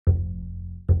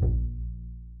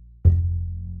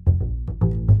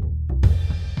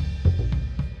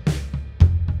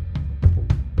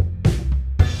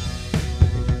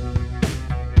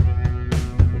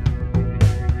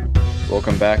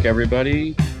Welcome back,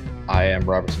 everybody. I am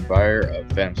Robertson Byer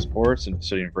of Phantom Sports, and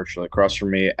sitting virtually across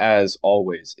from me, as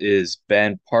always, is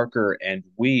Ben Parker, and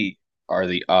we are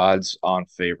the odds-on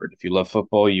favorite. If you love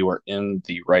football, you are in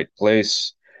the right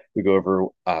place. We go over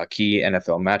key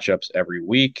NFL matchups every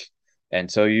week and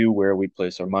tell you where we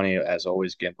place our money. As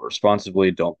always, gamble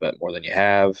responsibly. Don't bet more than you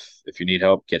have. If you need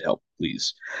help, get help,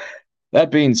 please. That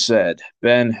being said,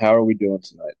 Ben, how are we doing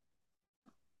tonight?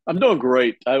 I'm doing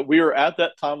great. We are at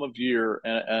that time of year,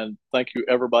 and thank you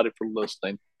everybody for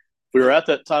listening. We are at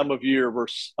that time of year where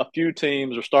a few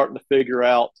teams are starting to figure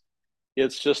out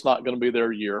it's just not going to be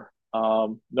their year.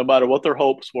 No matter what their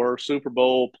hopes were, Super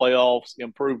Bowl, playoffs,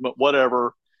 improvement,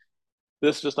 whatever,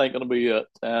 this just ain't going to be it.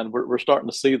 And we're starting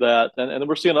to see that. And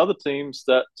we're seeing other teams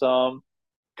that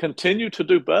continue to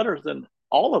do better than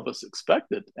all of us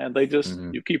expected. And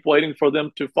Mhm. you keep waiting for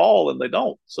them to fall and they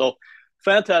don't. So,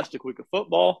 fantastic week of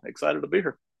football. Excited to be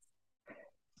here.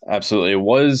 Absolutely.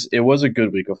 It was a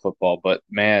good week of football, but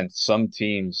man, some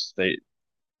teams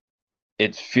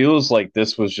it feels like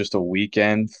this was just a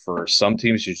weekend for some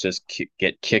teams to just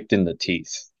get kicked in the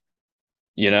teeth.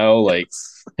 Like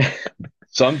Yes.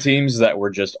 some teams that were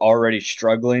just already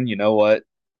struggling, you know what?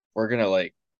 We're gonna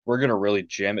like we're gonna really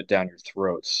jam it down your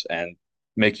throats and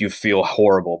make you feel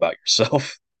horrible about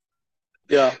yourself.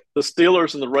 Yeah, the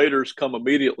Steelers and the Raiders come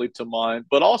immediately to mind.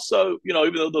 But also,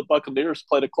 even though the Buccaneers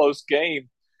played a close game,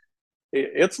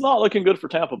 it's not looking good for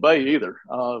Tampa Bay either.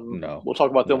 No, We'll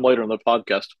talk about them no. later in the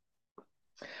podcast.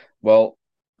 Well,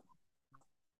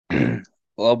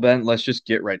 well, Ben, let's just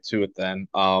get right to it then.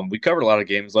 We covered a lot of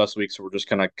games last week, so we're just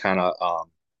gonna kind of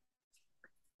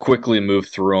quickly move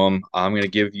through them. I'm going to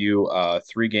give you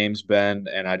three games, Ben,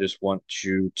 and I just want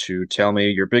you to tell me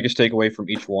your biggest takeaway from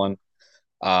each one.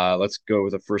 Let's go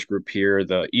with the first group here.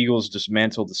 The Eagles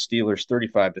dismantled the Steelers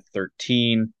 35 to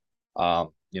 13.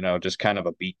 Just kind of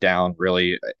a beatdown,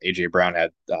 really. AJ Brown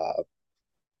had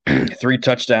three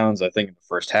touchdowns, I think, in the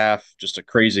first half. Just a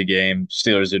crazy game.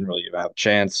 Steelers didn't really even have a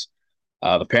chance.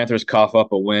 The Panthers cough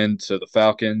up a win to the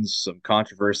Falcons. Some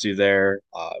controversy there.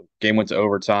 Game went to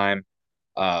overtime.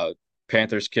 Uh,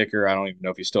 Panthers kicker, I don't even know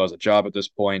if he still has a job at this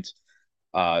point.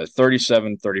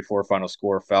 37-34 final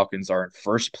score. Falcons are in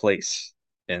first place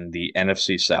in the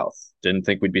NFC South. Didn't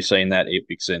think we'd be saying that 8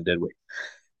 weeks in, did we?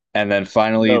 And then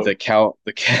finally, No. the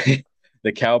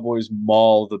Cowboys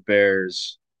maul the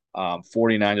Bears,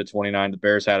 49 to 29. The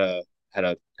Bears had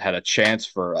a chance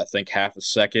for I think half a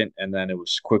second, and then it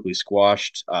was quickly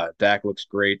squashed. Dak looks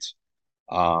great.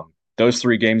 Those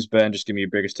three games, Ben, just give me your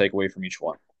biggest takeaway from each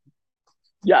one.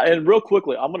 Yeah, and real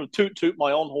quickly, I'm going to toot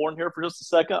my own horn here for just a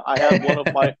second. I had one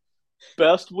of my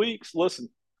best weeks. Listen,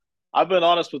 I've been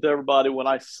honest with everybody when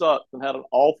I sucked and had an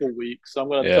awful week. So I'm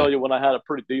going to Yeah. tell you when I had a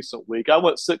pretty decent week. I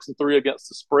went 6-3 against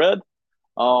the spread.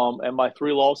 And my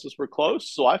three losses were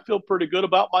close. So I feel pretty good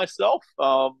about myself.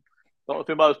 Don't know if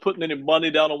anybody was putting any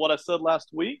money down on what I said last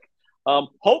week.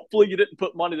 Hopefully, you didn't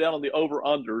put money down on the over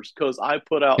unders because I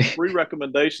put out three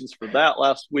recommendations for that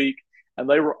last week, and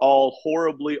they were all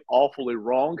horribly, awfully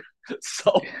wrong.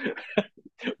 So,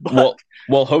 but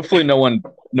Well, hopefully no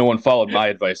one followed my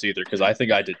advice either because I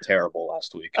think I did terrible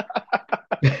last week.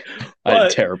 I did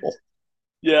but terrible.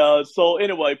 yeah. So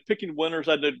anyway, picking winners,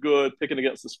 I did good. Picking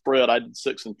against the spread, I did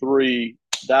 6-3.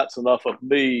 That's enough of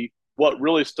me. What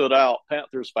really stood out: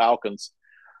 Panthers Falcons.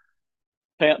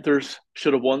 Panthers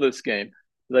should have won this game.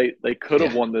 They could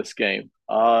have Yeah. won this game.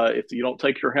 If you don't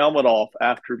take your helmet off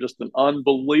after just an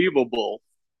unbelievable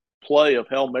play of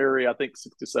Hail Mary, I think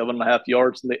 67 and a half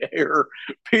yards in the air.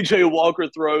 PJ Walker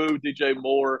throw, DJ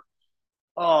Moore.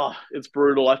 Oh, it's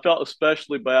brutal. I felt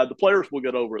especially bad. The players will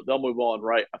get over it. They'll move on,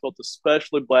 right? I felt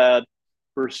especially bad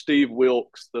for Steve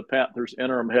Wilks, the Panthers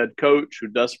interim head coach, who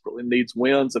desperately needs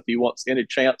wins if he wants any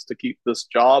chance to keep this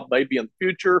job, maybe in the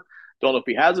future. Don't know if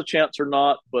he has a chance or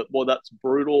not, but boy, that's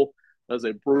brutal. That's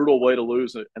a brutal way to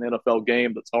lose an NFL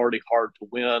game that's already hard to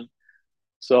win.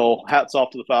 So hats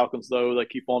off to the Falcons, though. They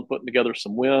keep on putting together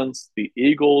some wins. The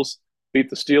Eagles beat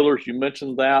the Steelers. You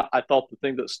mentioned that. I thought the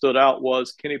thing that stood out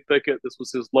was Kenny Pickett. This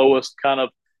was his lowest kind of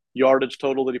yardage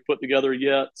total that he put together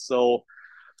yet. So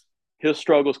his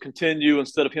struggles continue.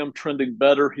 Instead of him trending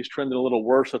better, he's trending a little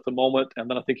worse at the moment. And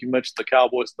then I think you mentioned the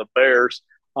Cowboys and the Bears.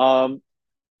 Um,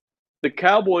 the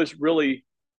Cowboys really,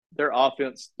 their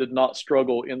offense did not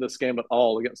struggle in this game at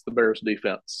all against the Bears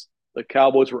defense. The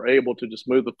Cowboys were able to just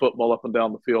move the football up and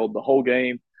down the field the whole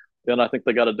game. Then I think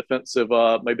they got a defensive,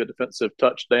 maybe a defensive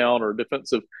touchdown or a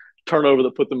defensive turnover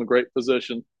that put them in great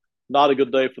position. Not a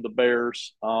good day for the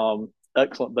Bears.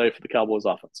 Excellent day for the Cowboys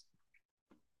offense.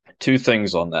 Two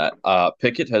things on that.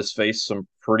 Pickett has faced some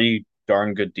pretty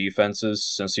darn good defenses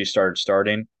since he started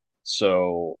starting.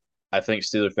 So I think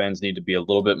Steeler fans need to be a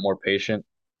little bit more patient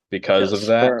because of Yes,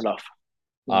 fair that. enough.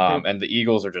 Hmm. And the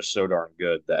Eagles are just so darn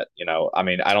good that, I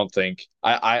mean, I don't think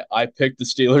I picked the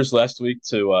Steelers last week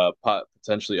to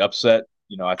potentially upset.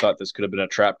 I thought this could have been a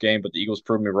trap game, but the Eagles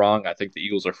proved me wrong. I think the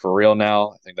Eagles are for real now.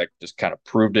 I think that just kind of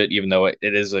proved it, even though it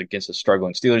is against a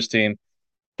struggling Steelers team.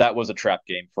 That was a trap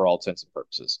game for all intents and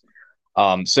purposes.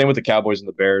 Same with the Cowboys and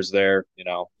the Bears there. I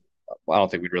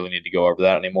don't think we really need to go over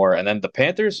that anymore. And then the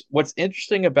Panthers, what's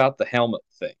interesting about the helmet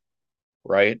thing,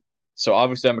 right? So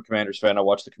obviously I'm a Commanders fan. I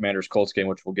watched the Commanders Colts game,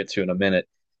 which we'll get to in a minute.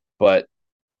 But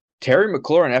Terry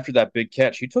McLaurin, after that big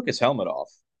catch, he took his helmet off.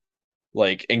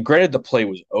 Like, and granted, the play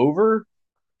was over,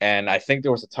 and I think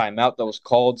there was a timeout that was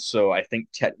called. So I think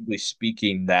technically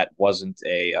speaking, that wasn't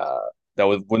a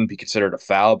wouldn't be considered a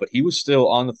foul. But he was still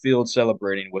on the field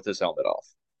celebrating with his helmet off.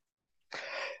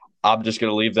 I'm just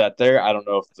gonna leave that there. I don't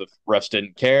know if the refs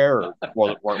didn't care or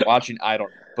weren't watching. I don't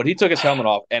know. But he took his helmet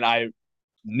off, and I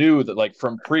knew that like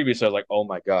from previous, I was like, oh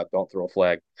my God, don't throw a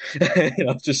flag. I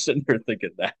was just sitting there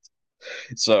thinking that.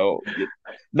 So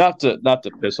not to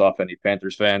piss off any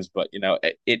Panthers fans, but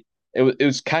it was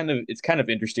it's kind of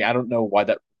interesting. I don't know why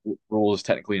that rule is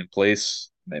technically in place.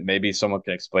 Maybe someone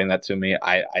can explain that to me.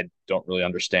 I don't really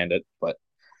understand it, but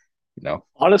is what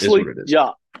Honestly, it is.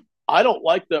 yeah, I don't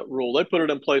like that rule. They put it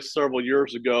in place several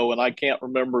years ago, and I can't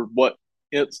remember what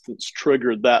instance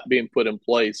triggered that being put in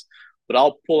place. But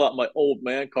I'll pull out my old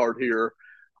man card here.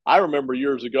 I remember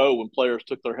years ago when players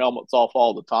took their helmets off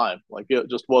all the time. Like it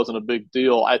just wasn't a big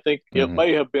deal. I think it Hmm.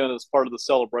 may have been as part of the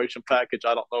celebration package.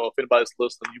 I don't know if anybody's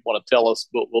listening. You want to tell us,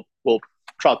 but we'll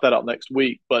trot that out next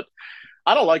week. But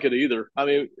I don't like it either. I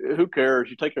mean, who cares?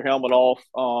 You take your helmet off.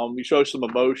 You show some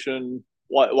emotion.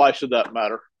 Why should that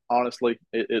matter? Honestly,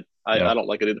 Yeah, I don't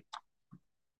like it either.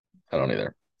 I don't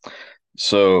either.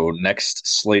 So next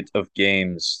slate of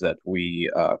games that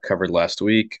we covered last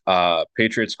week,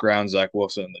 Patriots ground Zach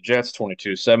Wilson and the Jets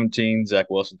 22-17. Zach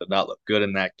Wilson did not look good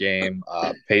in that game.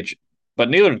 But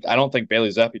neither I don't think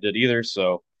Bailey Zappi did either.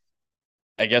 So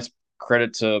I guess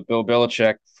credit to Bill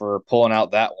Belichick for pulling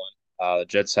out that one. The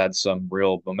Jets had some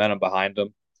real momentum behind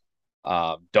them.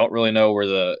 Don't really know where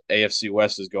the AFC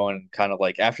West is going. Kind of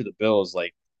like after the Bills,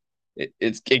 like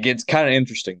it gets kind of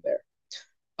interesting there.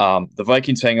 The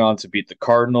Vikings hang on to beat the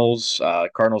Cardinals.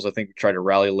 Cardinals, I think, tried to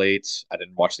rally late. I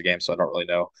didn't watch the game, so I don't really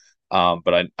know.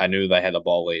 But I knew they had the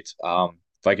ball late.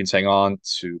 Vikings hang on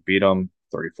to beat them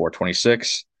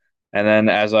 34-26. And then,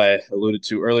 as I alluded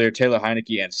to earlier, Taylor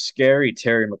Heineke and scary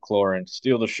Terry McLaurin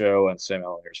steal the show and Sam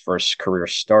Ellinger's first career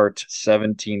start,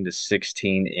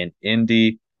 17-16 in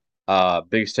Indy.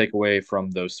 Biggest takeaway from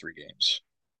those three games.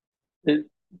 It,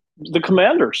 the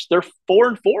Commanders, they're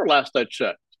 4-4 last I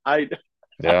checked. I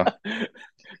Yeah,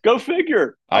 go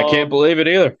figure. I can't believe it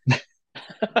either.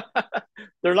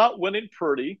 They're not winning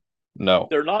pretty. No,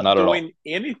 They're not not at all. doing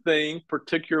anything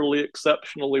particularly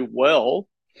exceptionally well.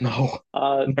 No,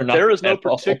 they're not There is no at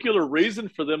all. particular reason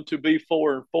for them to be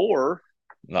 4-4.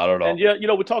 Not at And all. yet,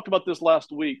 we talked about this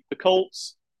last week. The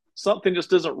Colts, something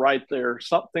just isn't right there.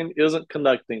 Something isn't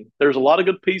connecting. There's a lot of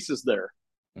good pieces there,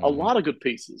 a Hmm. lot of good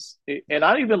pieces. And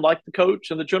I even like the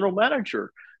coach and the general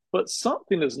manager, but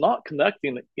something is not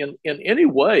connecting in any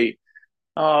way.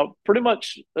 Pretty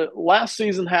much last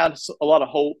season had a lot of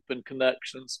hope and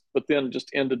connections, but then just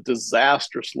ended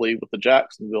disastrously with the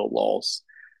Jacksonville loss.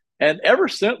 And ever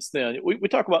since then, we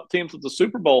talk about teams with the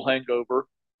Super Bowl hangover.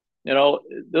 You know,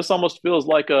 this almost feels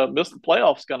like a miss the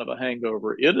playoffs kind of a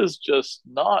hangover. It is just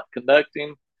not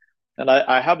connecting. And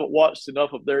I haven't watched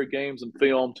enough of their games and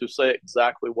film to say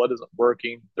exactly what isn't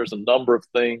working. There's a number of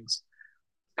things.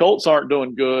 Colts aren't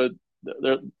doing good.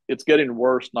 It's getting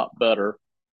worse, not better.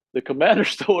 The Commanders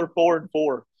still are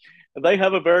 4-4, and they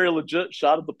have a very legit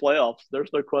shot at the playoffs.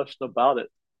 There's no question about it.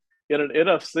 In an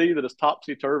NFC that is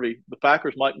topsy turvy, the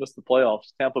Packers might miss the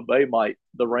playoffs. Tampa Bay might.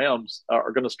 The Rams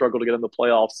are going to struggle to get in the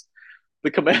playoffs.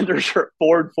 The Commanders are at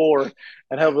 4-4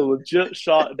 and have a legit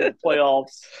shot at the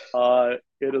playoffs.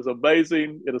 It is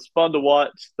amazing. It is fun to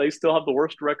watch. They still have the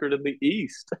worst record in the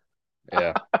East,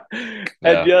 Yeah. and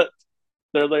Yeah. yet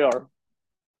there they are.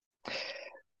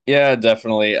 Yeah,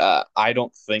 definitely. I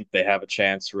don't think they have a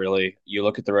chance, really. You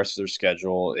look at the rest of their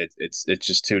schedule, it's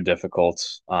just too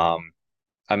difficult.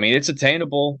 I mean, it's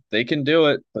attainable. They can do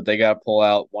it, but they got to pull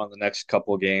out one of the next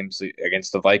couple of games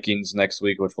against the Vikings next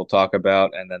week, which we'll talk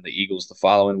about, and then the Eagles the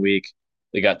following week.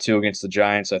 They got two against the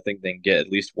Giants. I think they can get at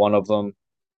least one of them.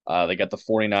 They got the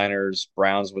 49ers,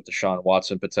 Browns with Deshaun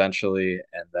Watson potentially,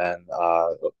 and then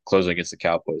closing against the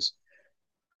Cowboys.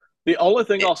 The only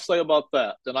thing I'll say about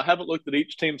that, and I haven't looked at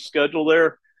each team's schedule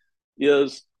there,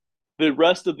 is the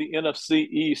rest of the NFC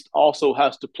East also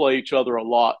has to play each other a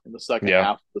lot in the second Yeah.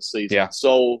 half of the season. Yeah.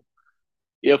 So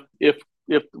if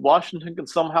Washington can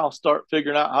somehow start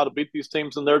figuring out how to beat these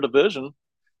teams in their division,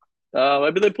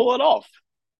 maybe they pull it off.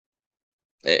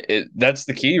 That's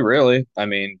the key, really. I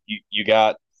mean, you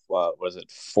got was it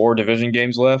 4 division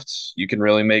games left? You can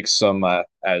really make some,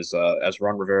 as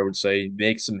Ron Rivera would say,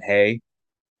 make some hay,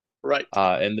 right,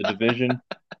 in the division.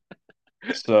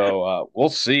 So we'll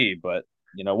see, but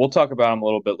we'll talk about them a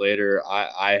little bit later.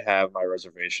 I have my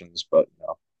reservations, but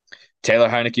Taylor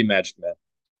Heineke, Magic Man.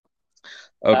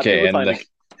 Happy Okay, with and Heineke.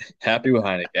 happy with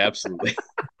Heineke, absolutely.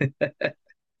 And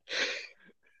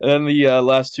then the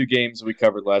last 2 games we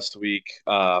covered last week,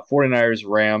 49ers,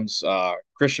 Rams,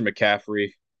 Christian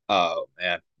McCaffrey. Oh,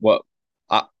 man.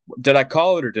 Did I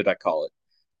call it or did I call it?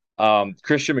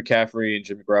 Christian McCaffrey and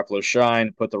Jimmy Garoppolo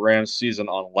shine, put the Rams season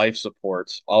on life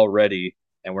support already,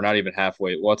 and we're not even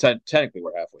halfway. Well, technically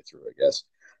we're halfway through, I guess.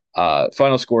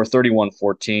 Final score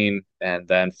 31-14, and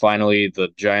then finally the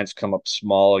Giants come up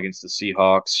small against the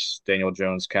Seahawks. Daniel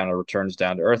Jones kind of returns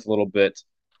down to earth a little bit.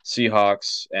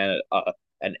 Seahawks and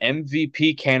an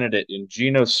MVP candidate in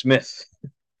Geno Smith.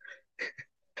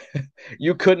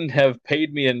 You couldn't have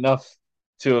paid me enough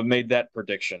to have made that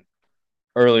prediction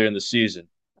earlier in the season.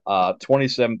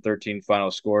 27-13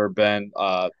 final score. Ben,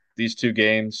 these 2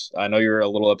 games, I know you're a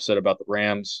little upset about the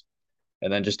Rams.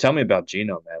 And then just tell me about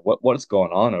Geno, man. What's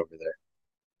going on over there?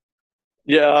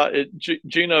 Yeah,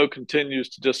 Geno continues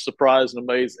to just surprise and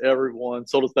amaze everyone.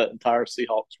 So does that entire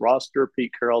Seahawks roster.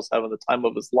 Pete Carroll's having the time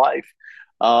of his life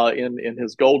in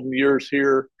his golden years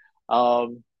here.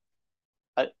 Um,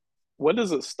 when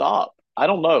does it stop? I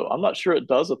don't know. I'm not sure it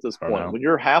does at this I don't point. know. When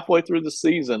you're halfway through the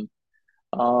season,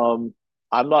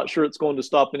 I'm not sure it's going to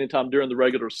stop anytime during the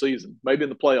regular season. Maybe in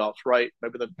the playoffs, right?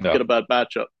 Maybe they No. get a bad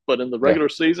matchup. But in the Yeah. regular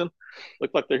season, look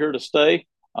like they're here to stay.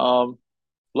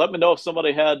 Let me know if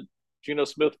somebody had Geno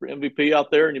Smith for MVP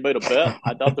out there and you made a bet.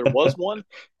 I doubt there was one,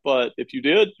 but if you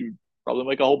did, you'd probably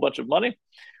make a whole bunch of money.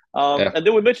 Yeah. And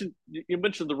then you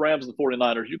mentioned the Rams and the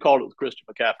 49ers. You called it with Christian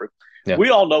McCaffrey. Yeah.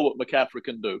 We all know what McCaffrey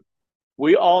can do.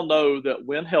 We all know that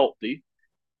when healthy,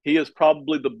 he is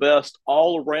probably the best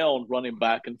all-around running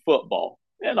back in football.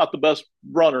 And not the best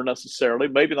runner necessarily,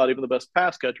 maybe not even the best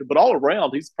pass catcher, but all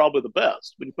around, he's probably the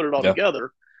best when you put it all Yeah.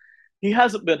 together. He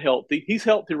hasn't been healthy. He's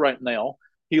healthy right now.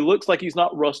 He looks like he's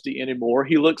not rusty anymore.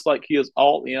 He looks like he is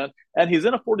all in. And he's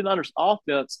in a 49ers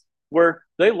offense where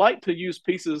they like to use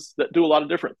pieces that do a lot of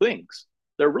different things.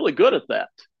 They're really good at that.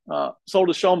 So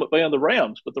does Sean McVay and the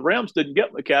Rams, but the Rams didn't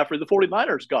get McCaffrey. The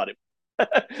 49ers got him.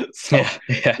 So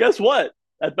Yeah. guess what?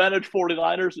 Advantage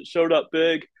 49ers. It showed up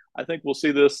big. I think we'll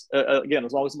see this again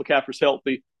as long as McCaffrey's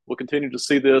healthy. We'll continue to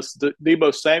see this.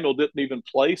 Deebo Samuel didn't even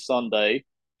play Sunday;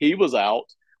 he was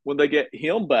out. When they get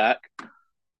him back,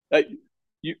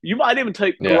 you might even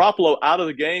take Garoppolo out of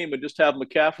the game and just have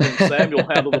McCaffrey and Samuel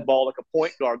handle the ball like a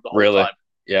point guard the whole time.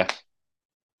 Yeah,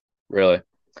 really.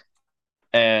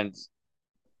 And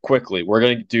quickly, we're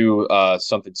going to do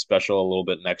something special a little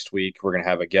bit next week. We're going to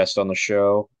have a guest on the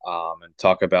show and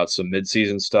talk about some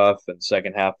midseason stuff and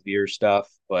second half of the year stuff.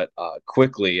 But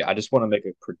quickly, I just want to make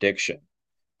a prediction.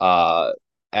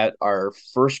 At our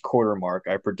first quarter mark,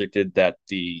 I predicted that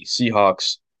the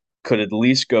Seahawks could at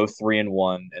least go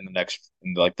 3-1 in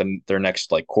their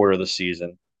next quarter of the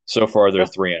season. So far, they're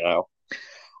 3-0.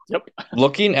 Yep.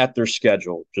 Looking at their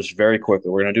schedule, just very quickly,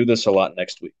 we're going to do this a lot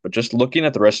next week, but just looking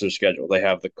at the rest of their schedule, they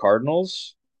have the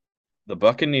Cardinals, the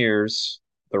Buccaneers,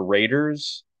 the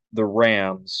Raiders, the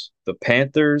Rams, the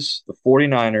Panthers, the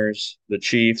 49ers, the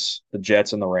Chiefs, the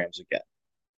Jets, and the Rams again.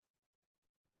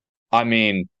 I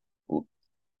mean,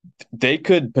 they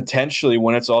could potentially,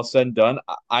 when it's all said and done,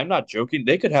 I'm not joking,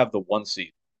 they could have the 1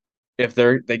 seed if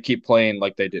they keep playing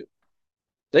like they do.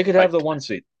 They could have the 1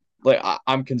 seed.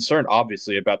 I'm concerned,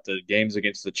 obviously, about the games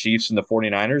against the Chiefs and the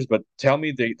 49ers, but tell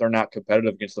me they're not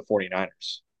competitive against the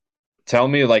 49ers. Tell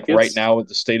me, right now, with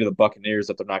the state of the Buccaneers,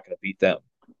 that they're not going to beat them.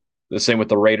 The same with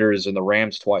the Raiders and the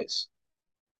Rams twice.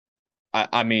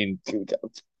 I mean,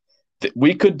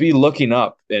 we could be looking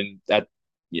up at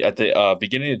the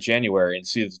beginning of January and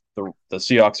see the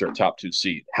Seahawks are a top 2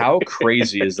 seed. How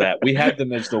crazy is that? We had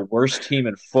them as the worst team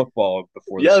in football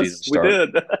before the season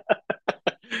started. Yes, we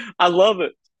did. I love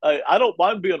it. I don't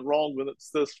mind being wrong when it's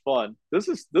this fun. This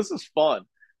is fun.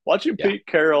 Watching Pete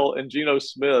Carroll and Geno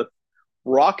Smith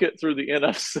rocket through the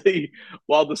NFC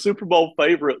while the Super Bowl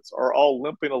favorites are all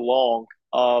limping along.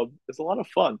 It's a lot of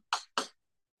fun.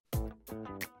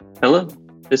 Hello,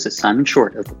 this is Simon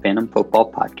Short of the Phantom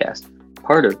Football Podcast,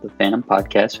 part of the Phantom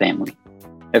Podcast family.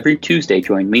 Every Tuesday,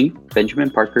 join me,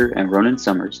 Benjamin Parker, and Ronan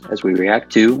Summers as we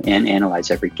react to and analyze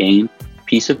every game,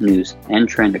 piece of news and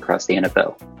trend across the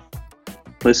NFL.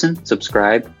 Listen,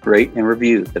 subscribe, rate, and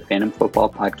review the Phantom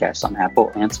Football Podcast on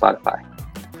Apple and Spotify.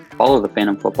 Follow the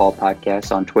Phantom Football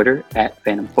Podcast on Twitter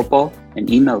 @Phantom Football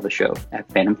and email the show at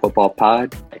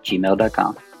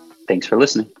phantomfootballpod@gmail.com. Thanks for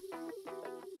listening.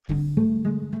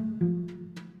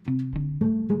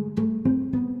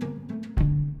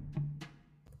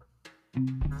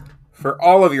 For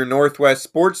all of your Northwest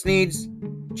sports needs,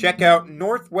 check out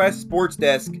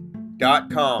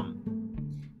northwestsportsdesk.com,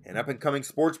 an up-and-coming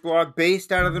sports blog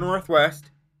based out of the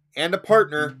Northwest and a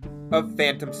partner of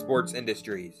Phantom Sports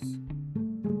Industries.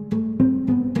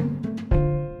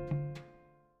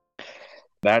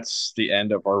 That's the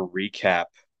end of our recap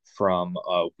from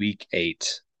week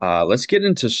 8. Let's get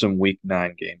into some week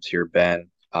 9 games here,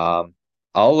 Ben. I'll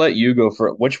let you go for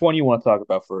it. Which one you want to talk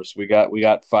about first? We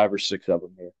got 5 or 6 of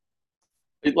them here.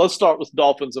 Let's start with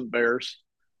Dolphins and Bears.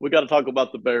 We got to talk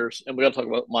about the Bears, and we got to talk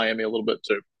about Miami a little bit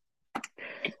too.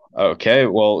 Okay,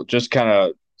 well, just kind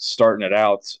of starting it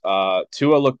out.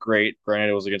 Tua looked great. Granted,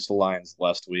 it was against the Lions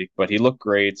last week, but he looked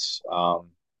great.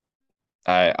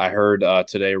 I heard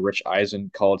today Rich Eisen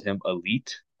called him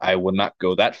elite. I would not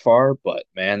go that far, but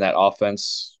man, that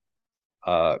offense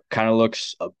kind of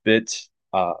looks a bit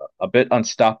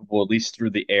unstoppable, at least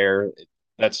through the air.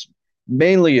 That's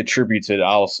mainly attributed,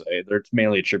 I'll say, they're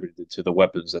mainly attributed to the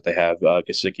weapons that they have.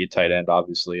 Gesicki, tight end,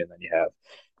 obviously, and then you have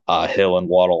Hill and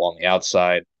Waddle on the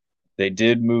outside. They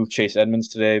did move Chase Edmonds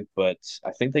today, but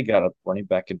I think they got a running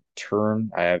back in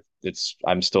turn.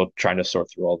 I'm still trying to sort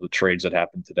through all the trades that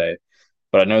happened today,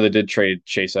 but I know they did trade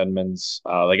Chase Edmonds.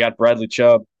 They got Bradley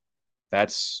Chubb.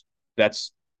 That's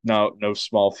no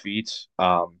small feat.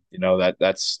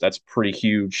 That's pretty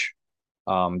huge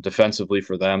defensively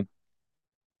for them.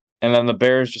 And then the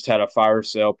Bears just had a fire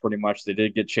sale pretty much. They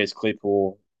did get Chase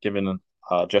Claypool, giving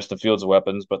Justin Fields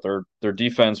weapons, but their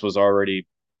defense was already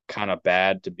kind of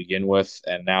bad to begin with,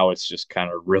 and now it's just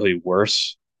kind of really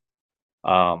worse.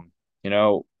 Ben,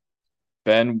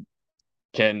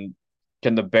 can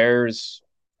the Bears?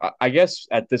 I guess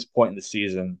at this point in the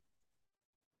season,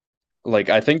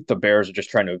 I think the Bears are just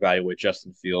trying to evaluate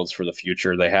Justin Fields for the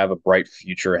future. They have a bright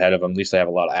future ahead of them. At least they have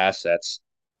a lot of assets.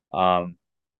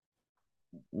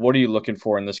 What are you looking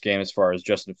for in this game as far as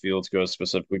Justin Fields goes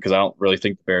specifically? Because I don't really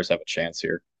think the Bears have a chance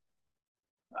here.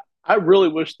 I really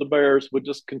wish the Bears would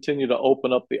just continue to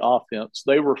open up the offense.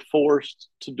 They were forced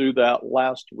to do that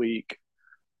last week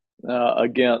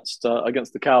against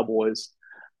the Cowboys,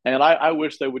 and I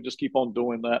wish they would just keep on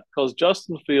doing that because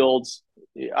Justin Fields,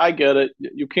 I get it.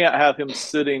 You can't have him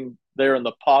sitting there in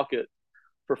the pocket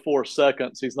for 4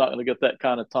 seconds. He's not going to get that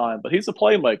kind of time, but he's a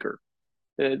playmaker.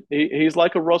 He's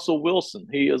like a Russell Wilson.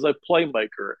 He is a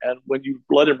playmaker. And when you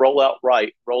let him roll out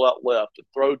right, roll out left, and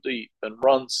throw deep and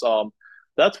run some,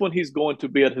 that's when he's going to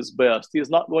be at his best. He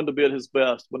is not going to be at his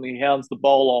best when he hands the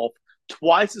ball off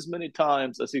twice as many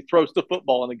times as he throws the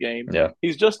football in a game. Yeah.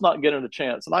 He's just not getting a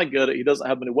chance. And I get it. He doesn't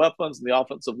have many weapons, and the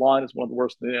offensive line is one of the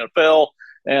worst in the NFL.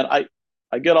 And I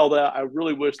get all that. I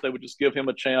really wish they would just give him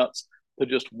a chance to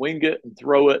just wing it and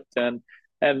throw it and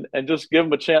just give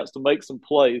him a chance to make some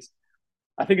plays.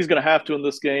 I think he's going to have to in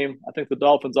this game. I think the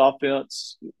Dolphins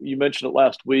offense, you mentioned it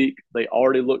last week, they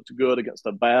already looked good against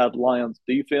a bad Lions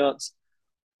defense.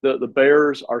 The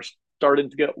Bears are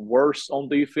starting to get worse on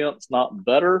defense, not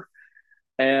better.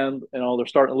 And, they're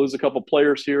starting to lose a couple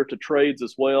players here to trades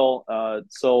as well.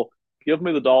 So give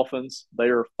me the Dolphins. They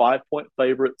are 5-point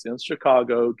favorites in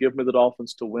Chicago. Give me the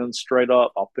Dolphins to win straight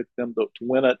up. I'll pick them to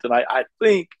win it. And I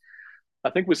think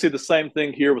we see the same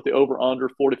thing here with the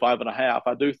over-under 45.5.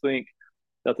 I do think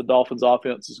that the Dolphins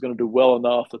offense is going to do well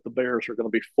enough that the Bears are going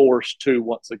to be forced to,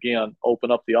 once again, open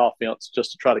up the offense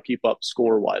just to try to keep up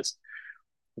score-wise.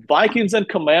 Vikings and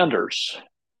Commanders.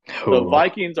 Ooh. The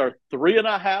Vikings are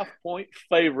 3.5-point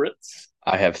favorites.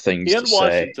 I have things in to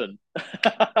Washington.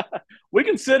 Say. We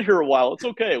can sit here a while. It's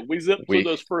okay. We zipped through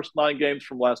those first 9 games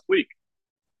from last week.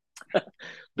 But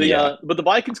the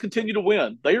Vikings continue to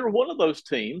win. They are one of those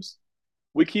teams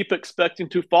we keep expecting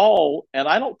to fall, and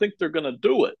I don't think they're going to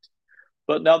do it.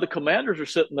 But now the Commanders are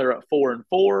sitting there at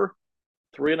 4-4,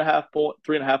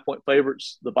 3.5 point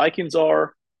favorites. The Vikings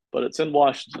are, but it's in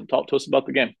Washington. Talk to us about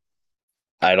the game.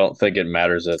 I don't think it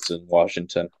matters that it's in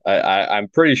Washington. I'm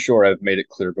pretty sure I've made it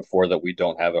clear before that we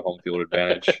don't have a home field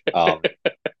advantage.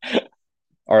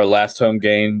 Our last home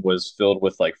game was filled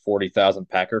with 40,000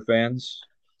 Packer fans.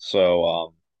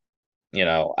 So,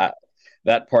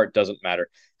 that part doesn't matter.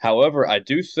 However, I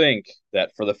do think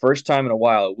that for the first time in a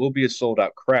while, it will be a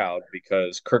sold-out crowd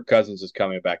because Kirk Cousins is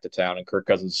coming back to town, and Kirk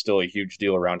Cousins is still a huge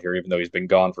deal around here, even though he's been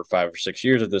gone for 5 or 6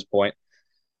 years at this point.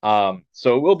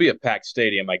 So it will be a packed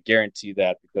stadium. I guarantee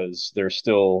that because there's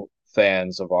still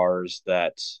fans of ours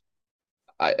that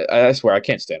I swear I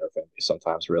can't stand our fan base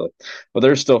sometimes, really. But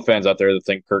there's still fans out there that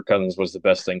think Kirk Cousins was the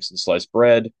best thing since sliced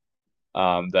bread.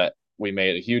 That we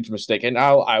made a huge mistake, and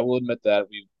I will admit that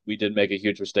we did make a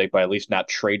huge mistake by at least not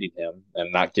trading him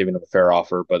and not giving him a fair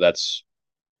offer. But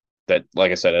that,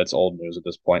 like I said, it's old news at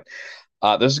this point.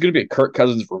 This is going to be a Kirk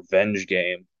Cousins revenge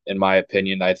game, in my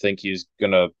opinion. I think he's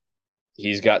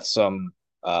got some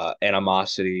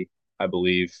animosity, I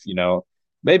believe.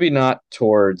 Maybe not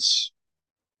towards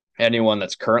anyone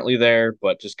that's currently there,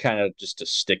 but just kind of just to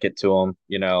stick it to him.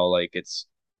 Like it's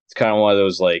kind of one of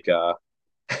those like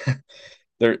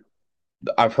there.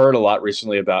 I've heard a lot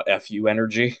recently about FU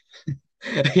energy,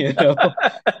 you know,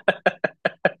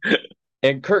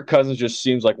 and Kirk Cousins just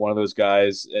seems like one of those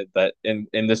guys that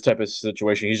in this type of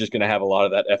situation, he's just going to have a lot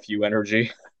of that FU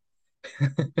energy.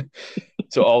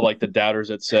 To all like the doubters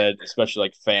that said, especially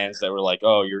like fans that were like,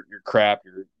 "Oh, you're crap.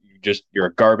 You're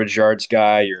a garbage yards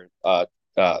guy. You're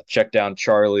check down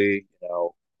Charlie.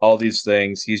 All these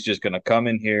things. He's just going to come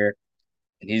in here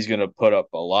and he's going to put up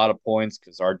a lot of points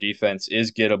because our defense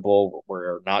is gettable.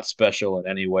 We're not special in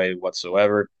any way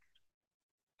whatsoever.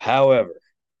 However,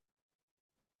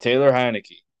 Taylor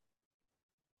Heineke,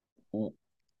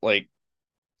 like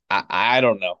I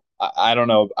don't know. I don't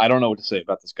know. I don't know what to say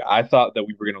about this guy. I thought that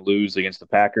we were going to lose against the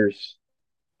Packers.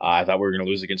 I thought we were going to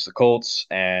lose against the Colts,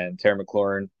 and Terry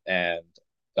McLaurin and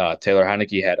Taylor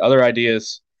Heineke had other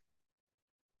ideas.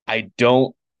 I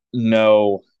don't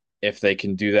know if they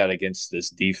can do that against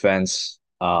this defense.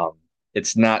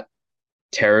 It's not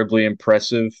terribly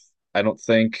impressive, I don't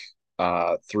think,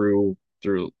 through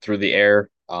the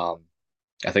air.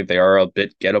 I think they are a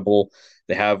bit gettable.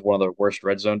 They have one of the worst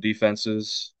red zone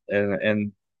defenses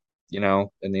in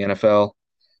the NFL.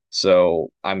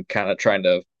 So I'm kind of trying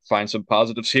to find some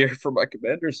positives here for my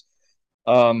Commanders.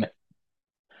 Um,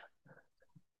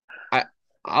 I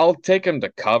I'll take them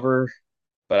to cover,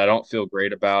 but I don't feel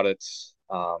great about it.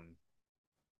 Um,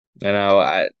 you know,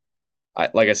 I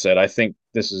like I said, I think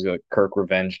this is a Kirk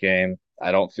revenge game.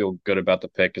 I don't feel good about the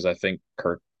pick because I think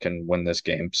Kirk can win this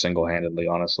game single-handedly,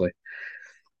 honestly.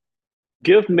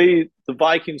 Give me the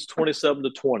Vikings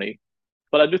 27-20,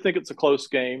 but I do think it's a close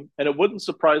game, and it wouldn't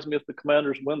surprise me if the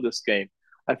Commanders win this game.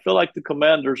 I feel like the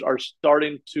Commanders are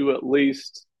starting to at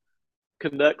least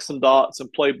connect some dots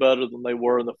and play better than they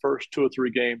were in the first 2 or 3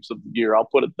 games of the year. I'll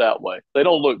put it that way. They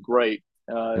don't look great,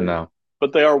 No.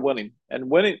 but they are winning. And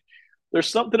winning, there's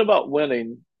something about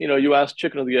winning. You ask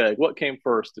chicken or the egg, what came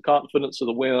first? The confidence or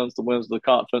the wins of the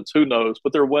confidence? Who knows?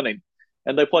 But they're winning.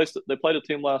 And they played a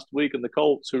team last week in the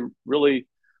Colts who really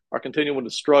are continuing to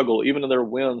struggle. Even in their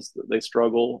wins, they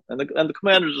struggle. And the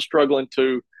Commanders are struggling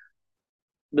too.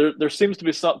 There seems to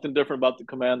be something different about the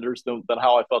Commanders than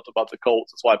how I felt about the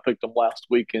Colts. That's why I picked them last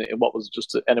week in what was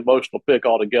just an emotional pick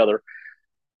altogether.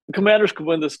 The Commanders could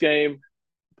win this game,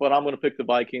 but I'm going to pick the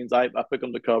Vikings. I pick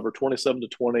them to cover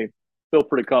 27-20. Feel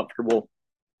pretty comfortable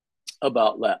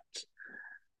about that.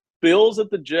 Bills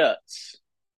at the Jets.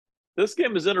 This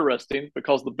game is interesting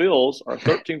because the Bills are a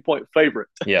 13-point favorite.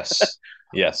 Yes.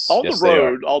 Yes. On yes, the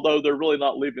road, although they're really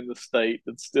not leaving the state.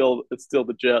 It's still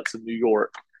the Jets in New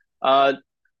York.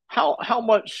 How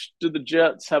much do the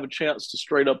Jets have a chance to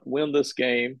straight up win this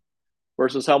game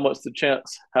versus how much the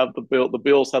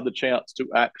Bills have the chance to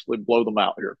actually blow them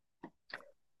out here?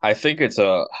 I think it's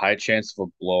a high chance of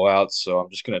a blowout, so I'm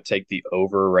just going to take the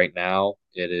over right now.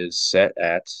 It is set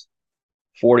at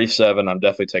 47. I'm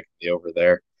definitely taking the over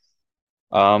there.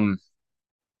 Um,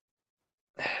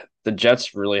 the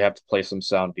Jets really have to play some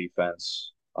sound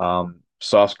defense.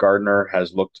 Sauce Gardner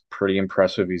has looked pretty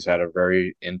impressive. He's had a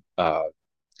very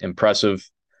impressive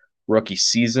rookie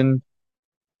season.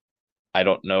 I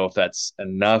don't know if that's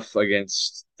enough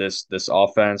against this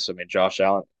offense. I mean, Josh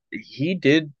Allen, he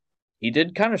did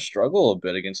kind of struggle a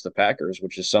bit against the Packers,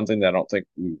 which is something that I don't think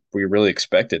we really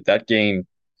expected. That game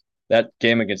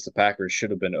against the Packers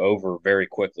should have been over very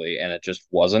quickly, and it just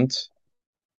wasn't.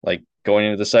 Like going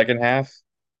into the second half,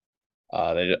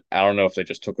 I don't know if they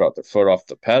just took out their foot off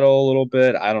the pedal a little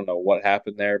bit. I don't know what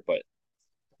happened there, but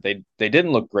they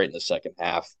didn't look great in the second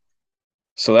half.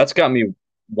 So that's got me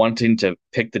wanting to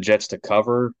pick the Jets to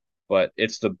cover, but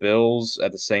it's the Bills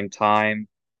at the same time,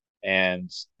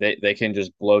 and they can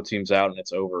just blow teams out and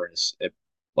it's over and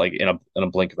like in a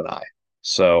blink of an eye.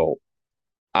 So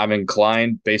I'm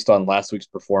inclined, based on last week's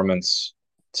performance,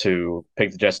 to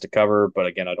pick the Jets to cover, but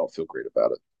again, I don't feel great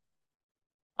about it.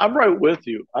 I'm right with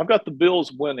you. I've got the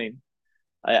Bills winning.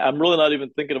 I'm really not even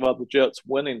thinking about the Jets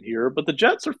winning here, but the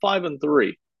Jets are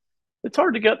 5-3. It's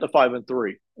hard to get to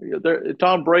 5-3.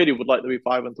 Tom Brady would like to be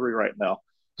 5-3 right now.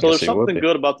 So Yes, there's he would something be.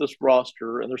 good about this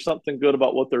roster, and there's something good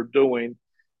about what they're doing,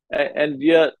 and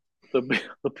yet the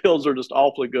the Bills are just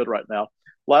awfully good right now.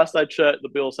 Last I checked, the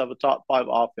Bills have a top 5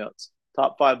 offense,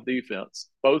 top 5 defense,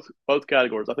 both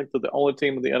categories. I think they're the only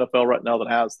team in the NFL right now that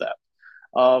has that.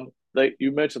 They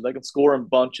you mentioned they can score in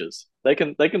bunches. They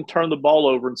can turn the ball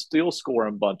over and still score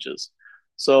in bunches.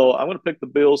 So I'm going to pick the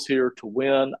Bills here to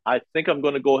win. I think I'm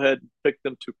going to go ahead and pick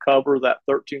them to cover that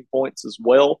 13 points as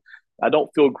well. I don't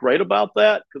feel great about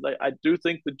that because I do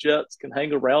think the Jets can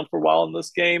hang around for a while in this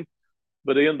game,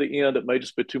 but in the end, it may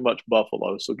just be too much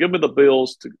Buffalo. So give me the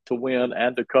Bills to win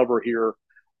and to cover here,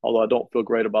 although I don't feel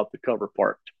great about the cover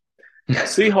part.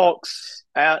 Seahawks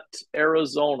at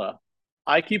Arizona.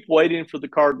 I keep waiting for the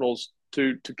Cardinals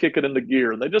to kick it into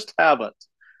gear, and they just haven't.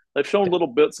 They've shown little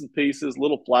bits and pieces,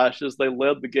 little flashes. They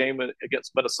led the game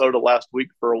against Minnesota last week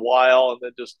for a while, and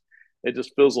then it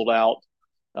just fizzled out.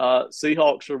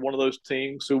 Seahawks are one of those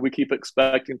teams who we keep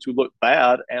expecting to look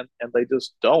bad, and they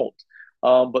just don't.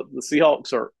 But the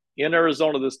Seahawks are in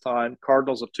Arizona this time.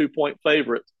 Cardinals a 2-point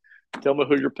favorite. Tell me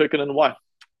who you're picking and why.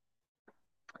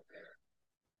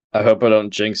 I hope I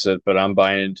don't jinx it, but I'm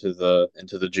buying into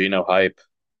the Geno hype.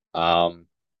 Um,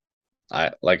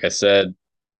 I like I said,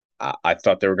 I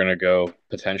thought they were going to go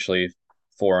potentially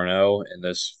 4-0 in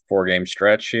this 4 game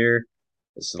stretch here.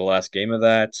 This is the last game of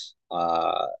that.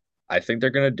 I think they're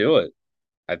going to do it.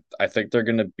 I think they're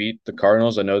going to beat the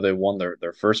Cardinals. I know they won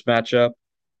their first matchup,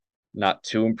 not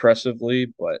too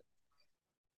impressively, but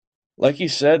like you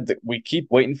said, we keep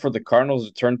waiting for the Cardinals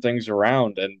to turn things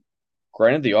around. And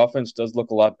granted, the offense does look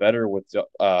a lot better with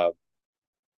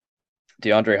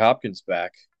DeAndre Hopkins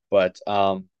back, but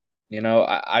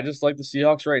I just like the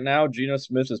Seahawks right now. Geno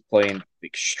Smith is playing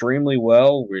extremely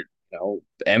well. We're the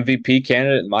MVP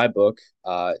candidate in my book.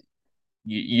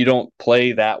 You don't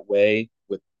play that way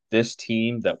with this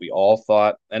team that we all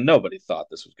thought, and nobody thought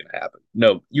this was going to happen.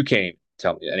 No, you can't even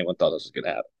tell me anyone thought this was going to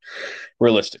happen.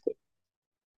 Realistically,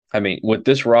 I mean, with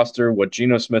this roster, what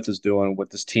Geno Smith is doing,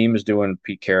 what this team is doing,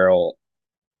 Pete Carroll,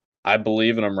 I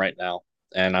believe in them right now,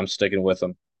 and I'm sticking with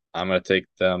them. I'm going to take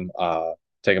them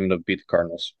to beat the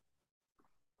Cardinals.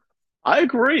 I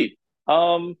agree.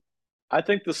 I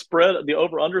think the spread, the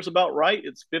over-under is about right.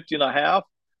 It's 50.5.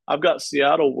 I've got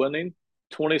Seattle winning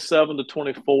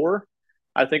 27-24.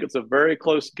 I think it's a very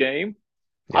close game.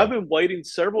 I've Yeah. been waiting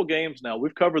several games now.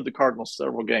 We've covered the Cardinals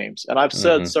several games, and I've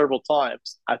said Hmm. several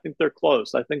times, I think they're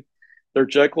close. I think they're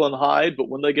Jekyll and Hyde, but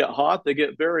when they get hot, they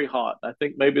get very hot. I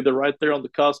think maybe they're right there on the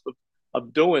cusp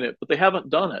of doing it, but they haven't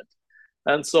done it.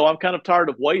 And so I'm kind of tired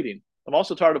of waiting. I'm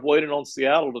also tired of waiting on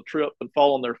Seattle to trip and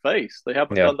fall on their face. They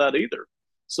haven't Yeah. done that either.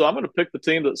 So I'm going to pick the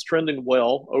team that's trending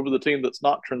well over the team that's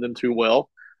not trending too well.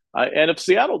 And if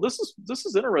Seattle, this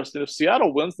is interesting. If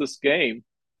Seattle wins this game,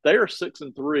 they are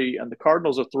 6-3, and the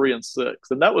Cardinals are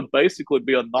 3-6, and that would basically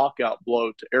be a knockout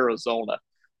blow to Arizona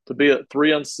to be at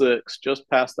 3-6, just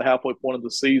past the halfway point of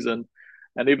the season.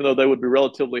 And even though they would be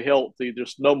relatively healthy,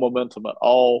 there's no momentum at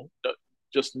all,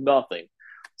 just nothing.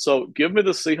 So give me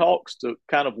the Seahawks to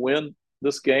kind of win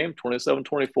this game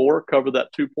 27-24, cover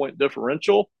that 2-point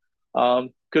differential.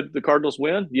 Could the Cardinals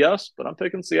win? Yes, but I'm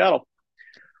picking Seattle.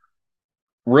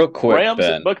 Real quick, Rams at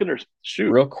Ben. Buccaneers.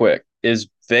 Shoot. Real quick. Is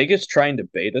Vegas trying to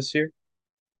bait us here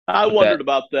I with that? wondered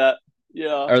about that.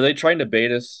 Yeah. Are they trying to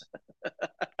bait us?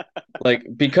 Like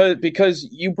because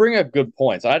you bring up good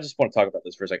points. I just want to talk about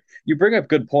this for a second. You bring up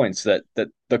good points that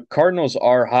the Cardinals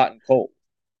are hot and cold.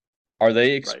 Are they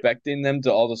Right. expecting them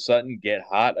to all of a sudden get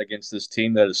hot against this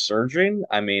team that is surging?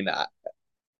 I mean,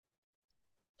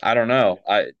 I don't know.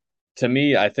 To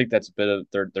me, I think that's a bit of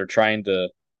they're trying to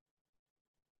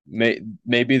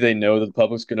maybe they know that the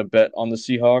public's going to bet on the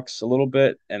Seahawks a little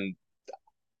bit, and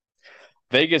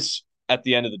Vegas at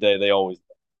the end of the day they always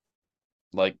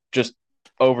like just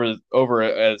over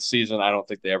a season. I don't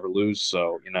think they ever lose.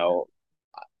 So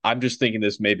I'm just thinking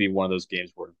this may be one of those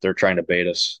games where they're trying to bait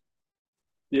us.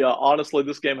 Yeah, honestly,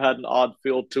 this game had an odd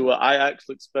feel to it. I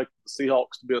actually expected the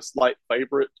Seahawks to be a slight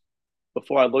favorite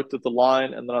before I looked at the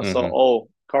line, and then I saw, Hmm. oh,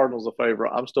 Cardinals a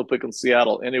favorite. I'm still picking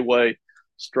Seattle anyway,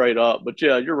 straight up. But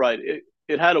yeah, you're right.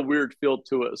 It had a weird feel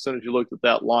to it as soon as you looked at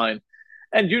that line,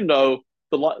 and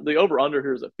the over under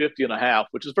here is at 50.5,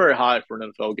 which is very high for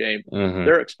an NFL game. Hmm.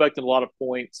 They're expecting a lot of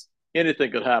points.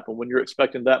 Anything could happen when you're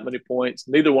expecting that many points.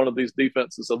 Neither one of these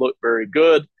defenses have looked very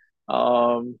good.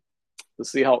 The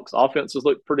Seahawks offenses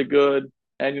look pretty good.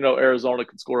 And, Arizona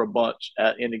can score a bunch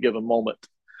at any given moment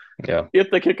Yeah. if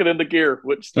they kick it into gear,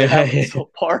 which they Yeah. haven't so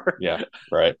far. Yeah.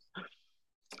 Right.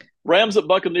 Rams at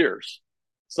Buccaneers.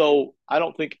 So I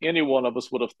don't think any one of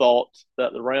us would have thought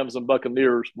that the Rams and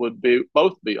Buccaneers would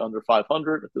both be under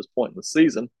 500 at this point in the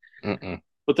season. Mm-mm.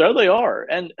 But there they are.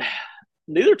 And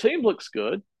neither team looks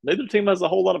good. Neither team has a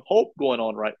whole lot of hope going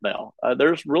on right now.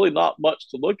 There's really not much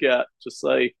to look at to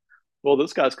say, well,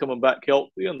 this guy's coming back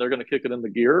healthy and they're going to kick it into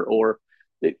gear, or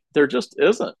there just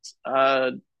isn't.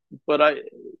 But I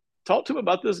talk to me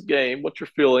about this game. What you're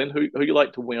feeling? Who you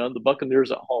like to win? The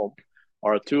Buccaneers at home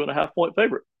are a 2.5 point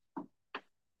favorite.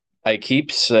 I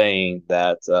keep saying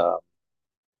that.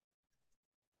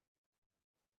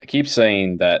 I keep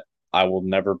saying that I will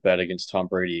never bet against Tom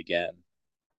Brady again.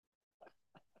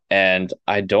 And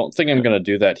I don't think I'm going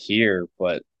to do that here,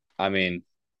 but I mean,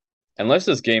 unless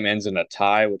this game ends in a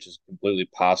tie, which is completely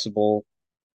possible,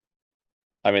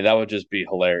 I mean, that would just be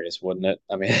hilarious, wouldn't it?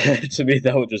 I mean, to me,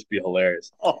 that would just be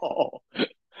hilarious. Oh,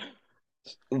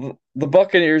 The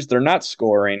Buccaneers, they're not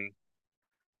scoring.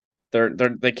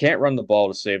 They can't run the ball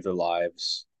to save their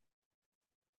lives.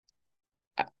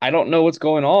 I don't know what's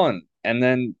going on. And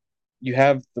then you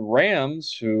have the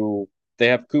Rams, who they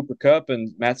have Cooper Kupp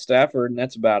and Matt Stafford, and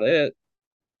that's about it.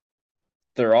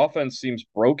 Their offense seems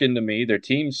broken to me. Their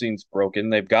team seems broken.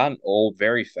 They've gotten old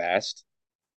very fast,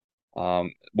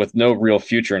 with no real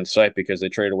future in sight because they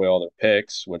traded away all their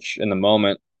picks, which in the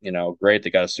moment, great, they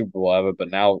got a Super Bowl out of it, but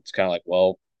now it's kind of like,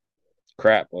 well,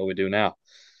 crap, what do we do now?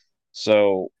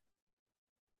 So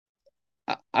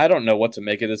I don't know what to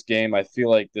make of this game. I feel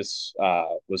like this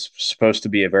was supposed to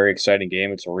be a very exciting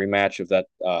game. It's a rematch of that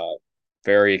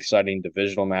very exciting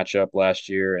divisional matchup last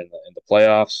year in the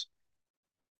playoffs.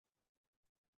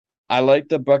 I like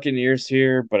the Buccaneers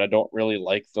here, but I don't really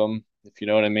like them, if you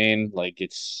know what I mean.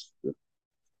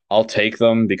 I'll take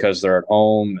them because they're at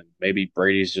home, and maybe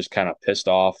Brady's just kind of pissed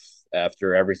off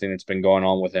after everything that's been going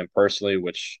on with him personally,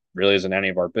 which really isn't any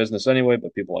of our business anyway,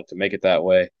 but people like to make it that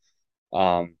way.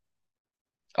 Um,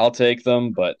 I'll take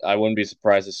them, but I wouldn't be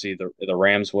surprised to see the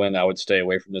Rams win. I would stay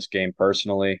away from this game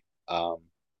personally.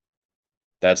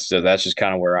 That's just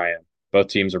kind of where I am. Both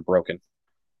teams are broken.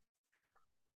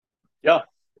 yeah.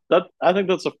 I think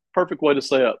that's a perfect way to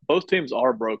say it. Both teams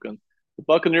are broken. The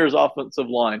Buccaneers' offensive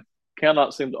line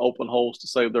cannot seem to open holes to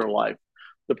save their life.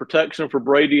 The protection for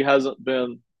Brady hasn't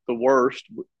been the worst,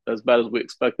 as bad as we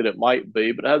expected it might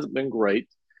be, but it hasn't been great.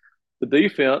 The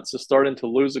defense is starting to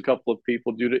lose a couple of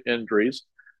people due to injuries.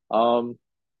 Um,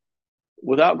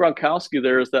 Without Gronkowski,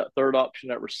 there is that third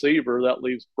option at receiver. That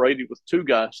leaves Brady with two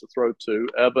guys to throw to,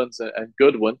 Evans and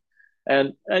Goodwin.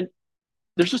 And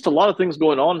there's just a lot of things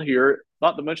going on here,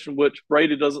 not to mention which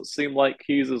Brady doesn't seem like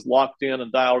he's as locked in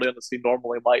and dialed in as he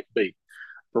normally might be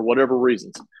for whatever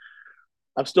reasons.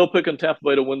 I'm still picking Tampa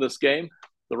Bay to win this game.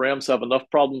 The Rams have enough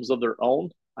problems of their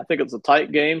own. I think it's a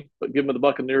tight game, but give me the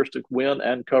Buccaneers to win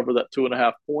and cover that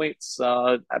 2.5 points.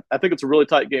 I think it's a really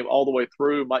tight game all the way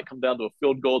through. Might come down to a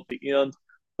field goal at the end,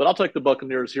 but I'll take the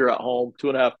Buccaneers here at home,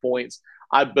 2.5 points.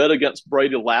 I bet against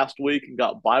Brady last week and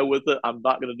got by with it. I'm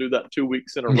not going to do that 2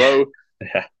 weeks in a row,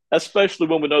 Yeah. especially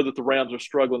when we know that the Rams are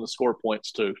struggling to score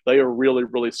points too. They are really,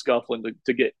 really scuffling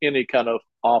to get any kind of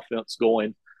offense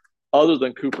going. Other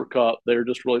than Cooper Kupp, they're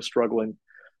just really struggling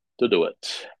to do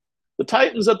it. The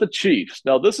Titans at the Chiefs.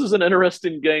 Now, this is an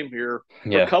interesting game here for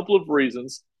a Yeah. couple of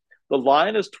reasons. The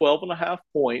line is 12.5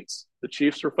 points. The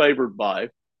Chiefs are favored by.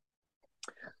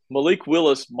 Malik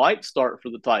Willis might start for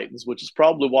the Titans, which is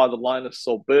probably why the line is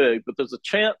so big. But there's a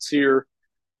chance here,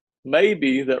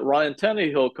 maybe, that Ryan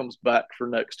Tannehill comes back for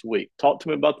next week. Talk to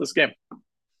me about this game.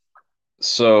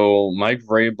 So Mike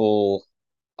Vrabel,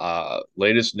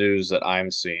 latest news that I'm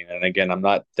seeing, and again, I'm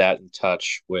not that in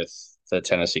touch with the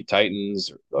Tennessee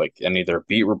Titans or like any of their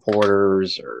beat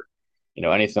reporters or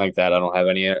anything like that. I don't have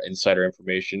any insider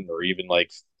information or even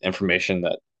like information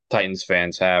that Titans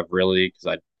fans have really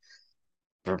because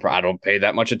I don't pay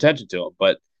that much attention to him.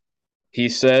 But he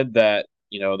said that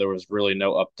there was really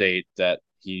no update that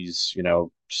he's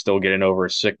still getting over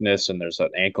his sickness and there's an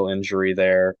ankle injury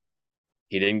there.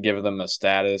 He didn't give them a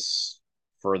status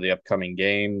for the upcoming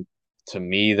game. To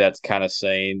me, that's kind of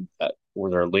saying that where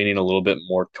they're leaning a little bit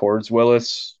more towards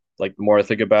Willis. Like the more I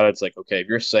think about it, it's like, okay, if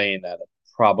you're saying that,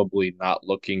 it's probably not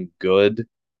looking good.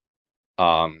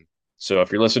 So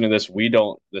if you're listening to this,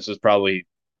 this is probably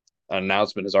an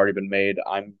announcement has already been made.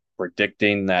 I'm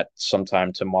predicting that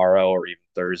sometime tomorrow or even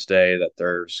Thursday that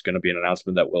there's going to be an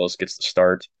announcement that Willis gets the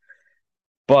start.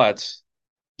 But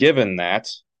given that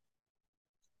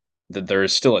there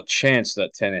is still a chance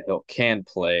that Tannehill can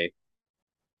play,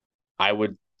 I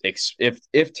would if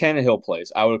Tannehill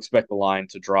plays, I would expect the line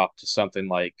to drop to something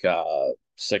like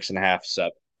 6.5,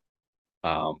 7.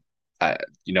 Um,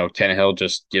 Tannehill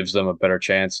just gives them a better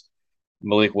chance.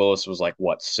 Malik Willis was like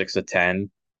what 6 of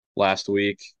 10 last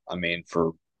week. I mean,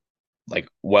 for like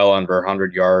well under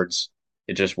 100 yards.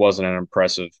 it just wasn't an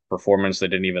impressive performance. They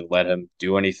didn't even let him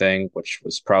do anything, which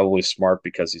was probably smart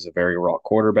because he's a very raw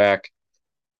quarterback.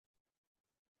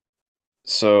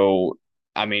 So,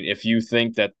 I mean, if you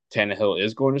think that Tannehill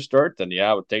is going to start, then yeah,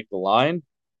 I would take the line,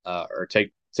 or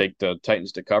take the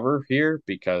Titans to cover here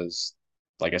because,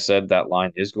 like I said, that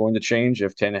line is going to change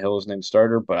if Tannehill is named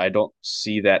starter. But I don't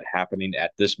see that happening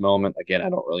at this moment. Again, I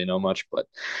don't really know much, but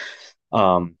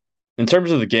in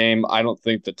terms of the game, I don't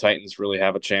think the Titans really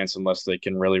have a chance unless they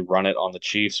can really run it on the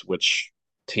Chiefs, which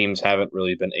teams haven't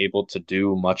really been able to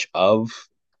do much of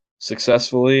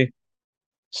successfully.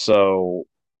 So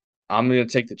I'm going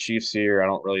to take the Chiefs here. I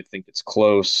don't really think it's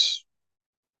close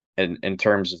in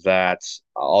terms of that.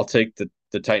 I'll take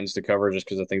the Titans to cover just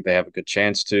because I think they have a good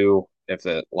chance to if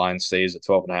the line stays at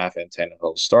 12.5 and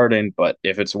Tannehill starting. But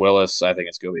if it's Willis, I think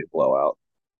it's going to be a blowout.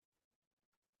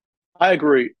 I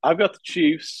agree. I've got the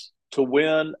Chiefs to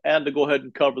win and to go ahead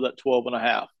and cover that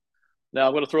 12.5. Now,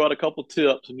 I'm going to throw out a couple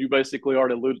tips, and you basically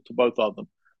already alluded to both of them.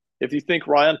 If you think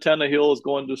Ryan Tannehill is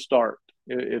going to start,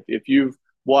 if you've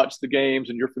watched the games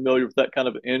and you're familiar with that kind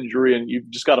of injury and you've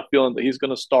just got a feeling that he's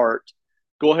going to start,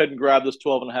 go ahead and grab this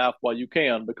 12.5 while you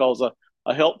can, because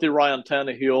a healthy Ryan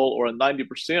Tannehill or a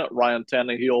 90% Ryan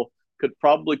Tannehill could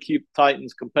probably keep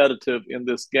Titans competitive in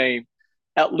this game,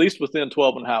 at least within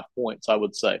 12.5 points, I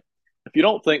would say. If you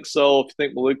don't think so, if you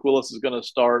think Malik Willis is going to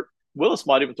start, Willis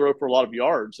might even throw for a lot of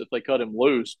yards if they cut him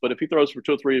loose. But if he throws for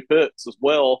 2 or 3 picks as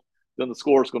well, then the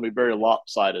score is going to be very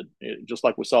lopsided, just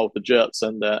like we saw with the Jets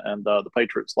and the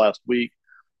Patriots last week.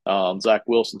 Zach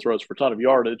Wilson throws for a ton of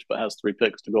yardage, but has 3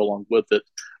 picks to go along with it.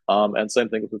 And same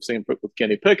thing we've seen with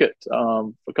Kenny Pickett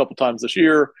a couple times this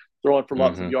year, throwing for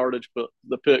lots of yardage, but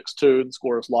the picks too, the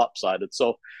score is lopsided.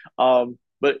 So,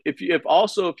 but if you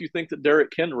think that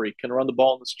Derrick Henry can run the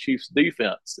ball in this Chiefs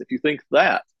defense, if you think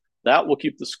that will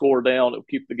keep the score down, it will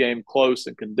keep the game close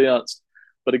and condensed.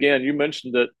 But again, you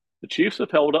mentioned that the Chiefs have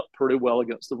held up pretty well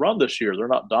against the run this year. They're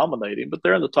not dominating, but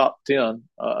they're in the top 10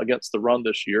 against the run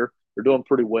this year. They're doing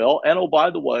pretty well. And oh,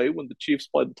 by the way, when the Chiefs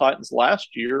played the Titans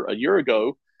last year, a year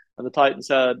ago, and the Titans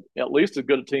had at least as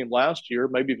good a team last year,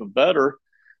 maybe even better,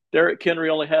 Derrick Henry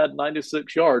only had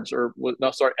 86 yards,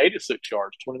 86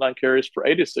 yards, 29 carries for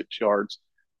 86 yards.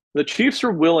 The Chiefs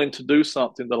are willing to do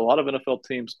something that a lot of NFL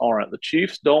teams aren't. The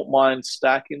Chiefs don't mind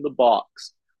stacking the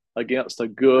box against a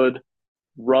good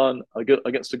running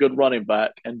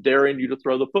back and daring you to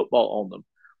throw the football on them.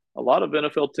 A lot of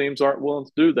NFL teams aren't willing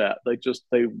to do that.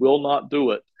 They will not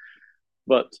do it.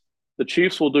 But the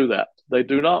Chiefs will do that. They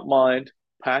do not mind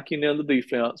packing in the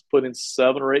defense, putting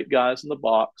 7 or 8 guys in the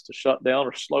box to shut down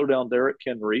or slow down Derrick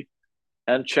Henry,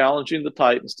 and challenging the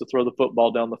Titans to throw the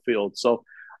football down the field. So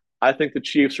I think the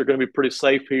Chiefs are going to be pretty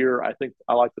safe here. I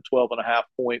like the 12.5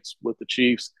 points with the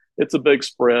Chiefs. It's a big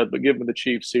spread, but give me the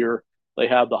Chiefs here. They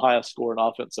have the highest score in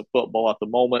offensive football at the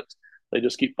moment. They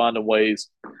just keep finding ways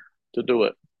to do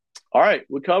it. All right,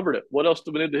 we covered it. What else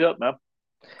do we need to hit,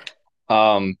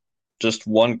 man? Just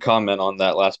one comment on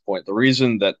that last point. The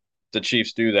reason that the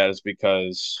Chiefs do that is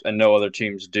because, and no other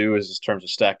teams do, is in terms of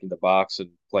stacking the box and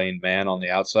playing man on the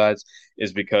outsides,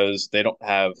 is because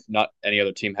not any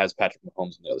other team has Patrick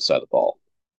Mahomes on the other side of the ball.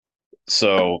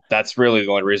 So that's really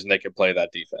the only reason they can play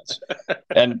that defense.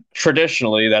 And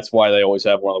traditionally, that's why they always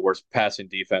have one of the worst passing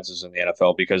defenses in the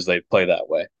NFL, because they play that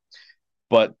way.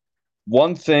 But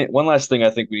one last thing I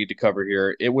think we need to cover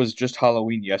here. It was just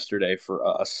Halloween yesterday for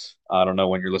us. I don't know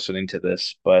when you're listening to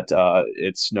this, but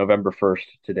it's November 1st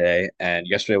today, and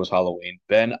yesterday was Halloween.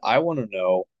 Ben, I want to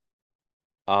know,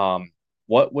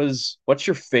 what's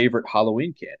your favorite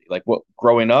Halloween candy? Like, what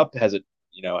growing up, has it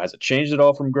changed at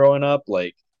all from growing up?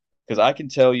 Like, because I can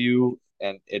tell you,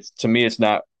 and to me, it's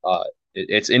not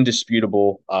it's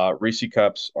indisputable. Reese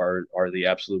cups are the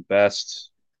absolute best.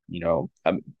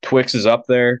 Twix is up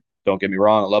there. Don't get me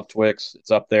wrong, I love Twix.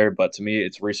 It's up there, but to me,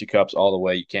 it's Reese cups all the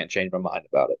way. You can't change my mind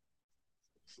about it.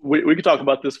 We could talk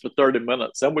about this for 30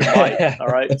 minutes, and we might. All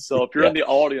right. So if you're in the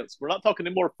audience, we're not talking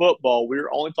any more football.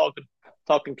 We're only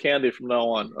talking candy from now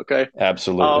on. Okay.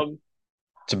 Absolutely.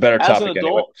 It's a better topic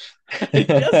anyway.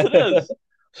 Yes, it is.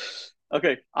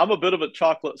 Okay, I'm a bit of a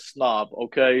chocolate snob.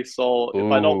 Okay, so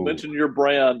if I don't mention your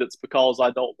brand, it's because I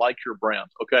don't like your brand.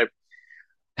 Okay.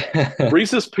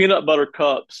 Reese's peanut butter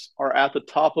cups are at the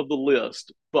top of the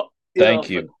list, but thank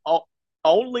you.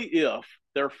 Only if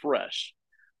they're fresh.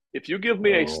 If you give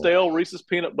me a stale Reese's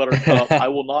peanut butter cup, I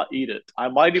will not eat it. I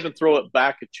might even throw it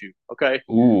back at you, okay?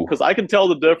 Because I can tell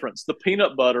the difference. The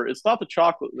peanut butter, it's not the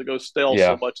chocolate that goes stale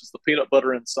so much as the peanut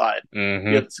butter inside.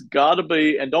 It's got to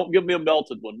be, and don't give me a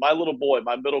melted one. My little boy,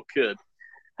 my middle kid,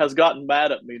 has gotten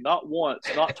mad at me, not once,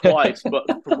 not twice, but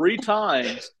 3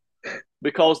 times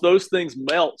because those things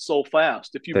melt so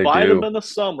fast. If you They buy them do. in the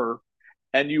summer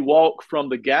and you walk from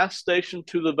the gas station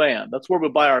to the van, that's where we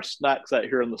buy our snacks at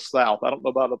here in the South. I don't know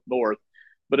about up north,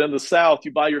 but in the South,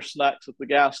 you buy your snacks at the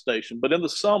gas station. But in the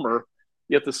summer,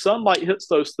 if the sunlight hits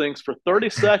those things for 30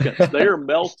 seconds, they are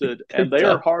melted They and they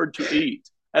are don't. hard to eat.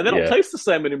 And they don't Yeah, taste the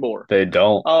same anymore. they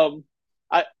don't.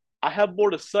 I I have more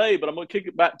to say, but I'm going to kick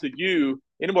it back to you.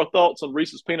 Any more thoughts on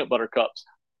Reese's peanut butter cups?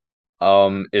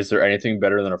 Is there anything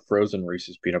better than a frozen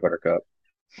Reese's peanut butter cup?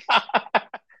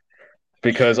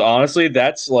 Because honestly,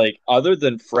 that's like other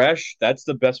than fresh, that's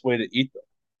the best way to eat them.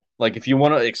 Like if you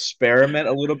want to experiment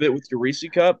a little bit with your Reese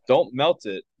cup, don't melt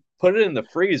it. Put it in the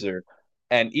freezer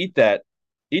and eat that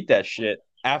shit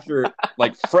after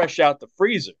like fresh out the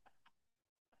freezer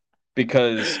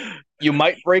because you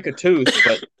might break a tooth,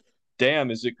 but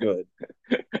damn, is it good.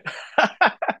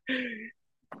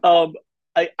 um,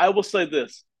 I will say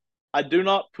this: I do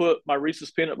not put my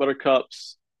Reese's peanut butter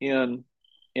cups in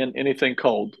anything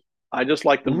cold. I just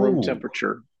like them room Ooh,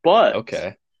 temperature. But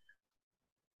okay.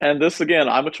 and this again,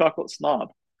 I'm a chocolate snob.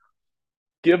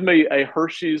 Give me a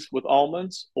Hershey's with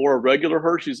almonds or a regular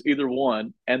Hershey's, either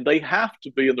one, and they have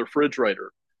to be in the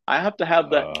refrigerator. I have to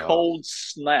have that Uh, cold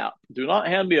snap. Do not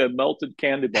hand me a melted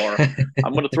candy bar.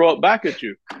 I'm going to throw it back at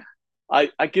you. I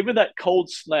give me that cold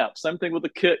snap. Same thing with the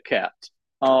Kit Kat.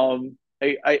 I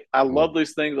love Ooh,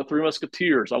 these things. The Three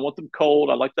Musketeers. I want them cold.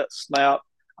 I like that snap.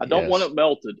 I don't want yes. it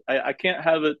melted. I can't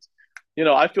have it.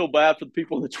 I feel bad for the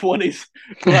people in the 20s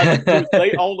who had who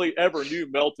they only ever knew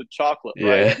melted chocolate,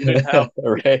 right? Yeah, You didn't have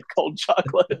right. cold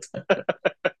chocolate.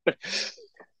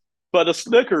 But a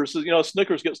Snickers,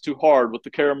 Snickers gets too hard with the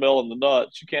caramel and the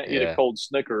nuts. You can't eat a Yeah. cold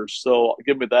Snickers. So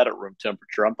give me that at room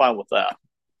temperature. I'm fine with that.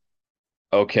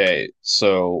 Okay,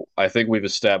 so I think we've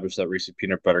established that Reese's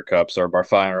peanut butter cups are by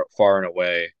far and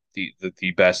away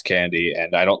the best candy,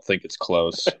 and I don't think it's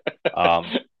close. Um,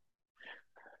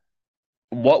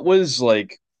 what was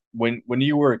like when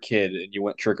you were a kid and you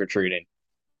went trick or treating?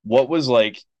 What was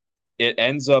like it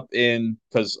ends up in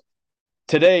because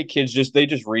today kids just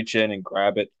reach in and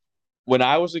grab it. When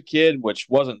I was a kid, which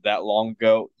wasn't that long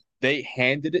ago, they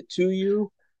handed it to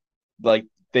you like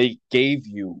they gave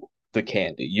you the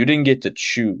candy. You didn't get to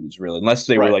choose really, unless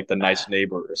they were Right. like the nice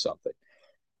neighbor or something.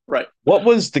 Right. What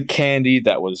was the candy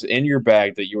that was in your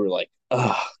bag that you were like,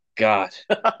 oh God,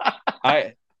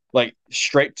 I like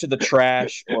straight to the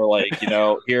trash or like,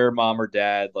 here, mom or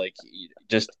dad, like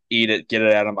just eat it, get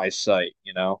it out of my sight.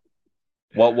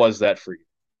 What was that for you?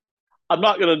 I'm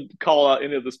not going to call out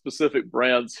any of the specific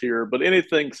brands here, but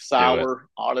anything Do it. sour,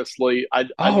 honestly, I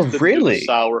Oh, just didn't do the really?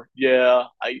 sour. Yeah,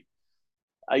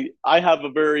 I have a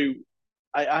very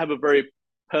I have a very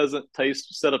peasant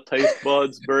taste set of taste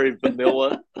buds, very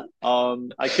vanilla.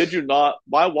 I kid you not,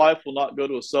 my wife will not go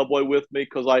to a Subway with me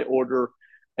because I order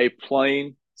a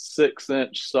plain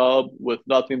 6-inch sub with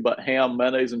nothing but ham,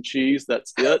 mayonnaise, and cheese.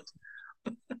 That's it.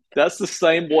 That's the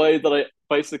same way that I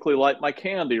basically like my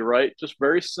candy, right? Just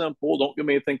very simple. Don't give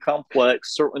me anything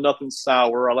complex. Certainly nothing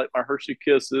sour. I like my Hershey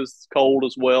Kisses. It's cold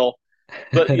as well.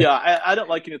 But yeah, I don't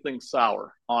like anything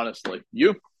sour, honestly.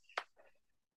 You?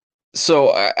 So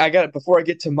I got it before I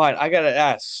get to mine. I gotta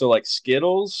ask. So like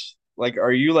Skittles, like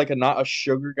are you like a not a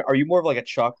sugar guy? Are you more of like a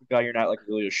chocolate guy? You're not like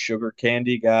really a sugar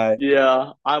candy guy.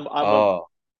 Yeah, Oh,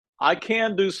 I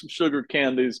can do some sugar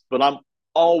candies, but I'm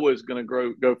always going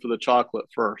to go for the chocolate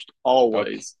first, okay,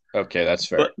 always. okay, that's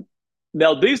fair. But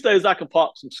now these days I can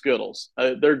pop some Skittles.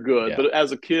 They're good, Yeah, but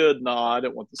as a kid, no, I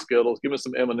didn't want the Skittles. Give me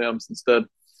some M&Ms instead.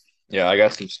 yeah. I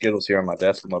got some Skittles here on my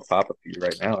desk. I'm gonna pop a few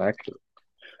right now. Actually,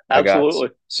 I got Absolutely.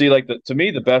 see like the to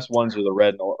me the best ones are the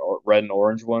red and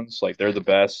orange ones. Like they're the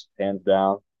best, hands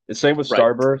down. The same with Right.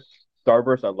 Starburst.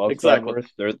 Starburst, I love Exactly.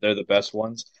 Starburst. They're the best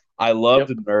ones. I love Yep.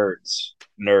 the nerds.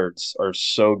 Nerds are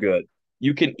so good.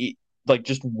 You can eat like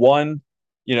just one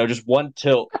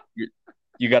tilt.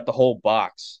 You got the whole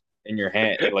box in your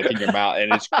hand, like in your mouth,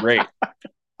 and it's great.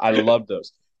 I love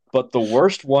those. But the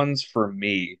worst ones for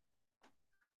me,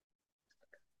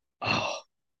 oh,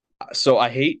 so I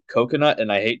hate coconut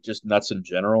and I hate just nuts in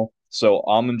general. So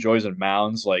almond joys and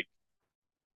mounds, like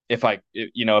if I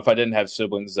didn't have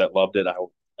siblings that loved it,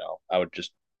 I would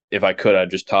just if I could, I'd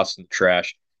just toss it in the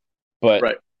trash. But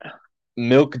Right.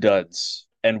 milk duds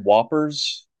and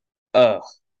whoppers, ugh,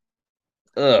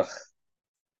 ugh,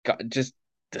 God, just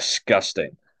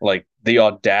disgusting. Like the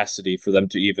audacity for them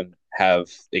to even have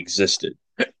existed.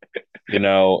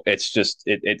 It's just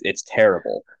it's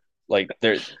terrible. Like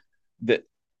that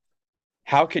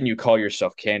how can you call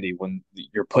yourself candy when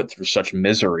you're put through such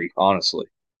misery, honestly?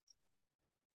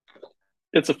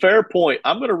 It's a fair point.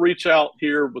 I'm going to reach out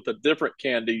here with a different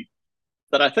candy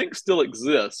that I think still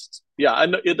exists. Yeah, I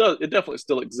know it does. It definitely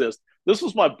still exists. This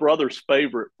was my brother's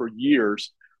favorite for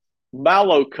years.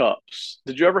 Mallow cups.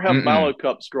 Did you ever have Mm-mm. mallow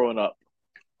cups growing up?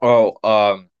 Oh,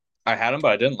 I had them,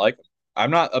 but I didn't like them.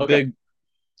 I'm not a Okay, big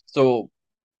so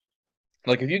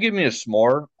like if you give me a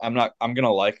s'more, I'm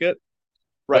gonna like it,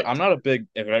 but I'm right. not a big.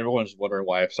 If everyone's wondering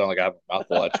why I sound like I have a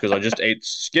mouthful, it's because I just ate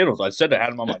Skittles. I said I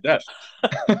had them on my desk,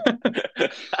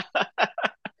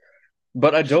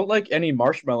 but I don't like any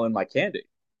marshmallow in my candy.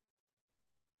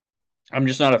 I'm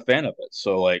just not a fan of it.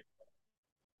 So like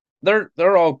they're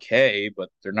okay, but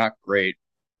they're not great.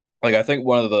 Like I think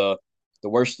one of the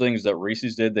worst things that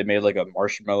Reese's did, they made like a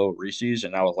marshmallow Reese's,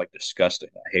 and that was like disgusting.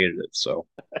 I hated it. So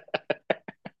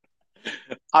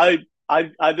I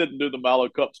didn't do the mallow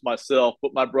cups myself,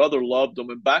 but my brother loved them.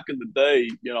 And back in the day,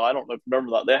 I don't know if you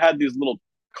remember that they had these little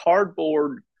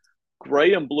cardboard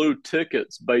gray and blue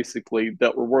tickets basically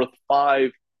that were worth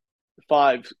five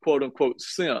quote unquote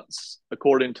cents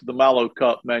according to the mallow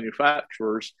cup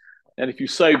manufacturers. And if you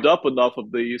saved up enough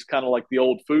of these, kind of like the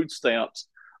old food stamps,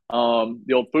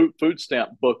 the old food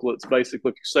stamp booklets, basically,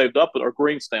 if you saved up, or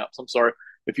green stamps, I'm sorry,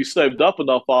 if you saved up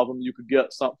enough of them, you could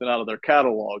get something out of their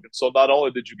catalog. And so not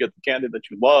only did you get the candy that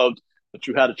you loved, but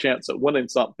you had a chance at winning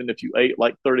something if you ate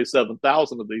like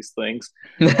 37,000 of these things.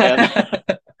 And,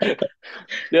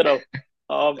 you know,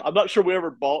 I'm not sure we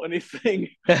ever bought anything,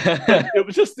 but it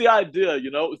was just the idea,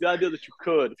 it was the idea that you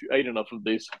could if you ate enough of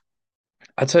these.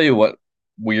 I tell you what,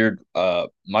 weird.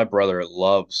 My brother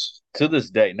loves to this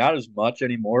day, not as much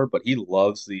anymore, but he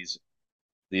loves these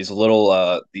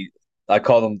little I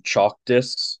call them chalk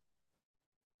discs.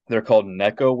 They're called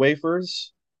Necco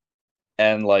wafers,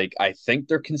 and like I think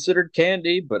they're considered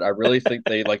candy, but I really think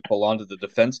they like belong to the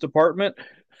Defense Department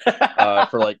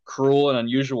for like cruel and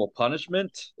unusual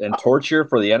punishment and torture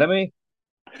for the enemy.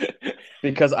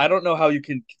 Because I don't know how you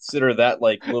can consider that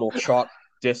like little chalk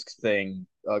disc thing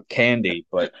candy,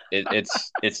 but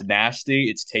it's nasty,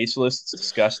 it's tasteless, it's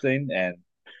disgusting, and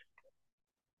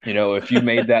if you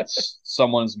made that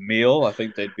someone's meal, I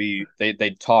think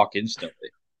they'd talk instantly.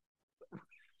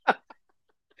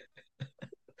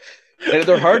 And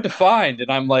they're hard to find,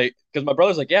 and I'm like, because my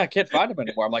brother's like, yeah, I can't find them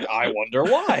anymore. I'm like, I wonder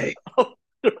why.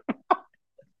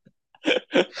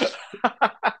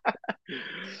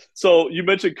 So you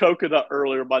mentioned coconut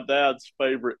earlier. My dad's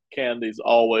favorite candies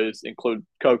always include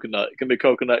coconut. It can be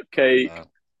coconut cake.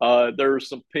 Uh, There's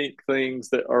some pink things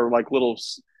that are like little,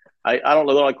 I don't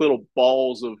know, they're like little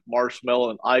balls of marshmallow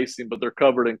and icing, but they're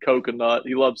covered in coconut.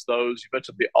 He loves those. You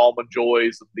mentioned the almond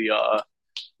joys, the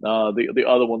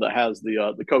other one that has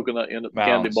the coconut in it, the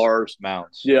candy mounds, bars.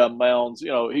 mounds. Yeah, mounds.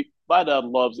 My dad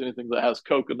loves anything that has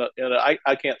coconut in it.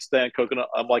 I can't stand coconut.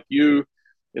 I'm like you.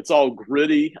 It's all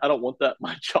gritty. I don't want that in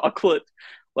my chocolate.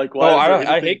 Like, Oh, why is there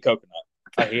I anything? hate coconut.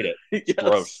 I hate it. It's Yes.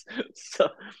 gross. So,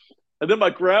 and then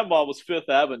my grandma was Fifth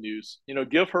Avenue's.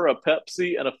 Give her a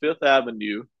Pepsi and a Fifth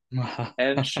Avenue,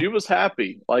 and she was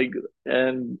happy. Like,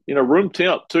 and room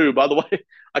temp too. By the way,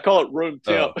 I call it room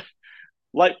temp. Oh,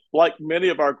 Like many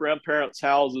of our grandparents'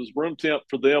 houses, room temp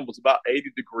for them was about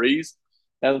 80 degrees,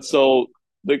 and so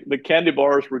the candy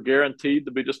bars were guaranteed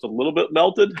to be just a little bit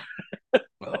melted.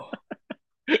 oh.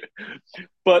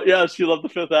 But yeah, she loved the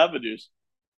Fifth Avenues.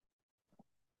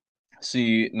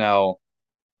 See, now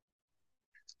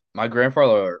my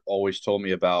grandfather always told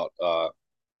me about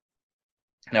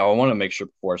now I want to make sure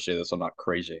before I say this I'm not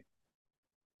crazy.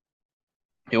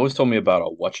 He always told me about a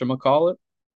whatchamacallit.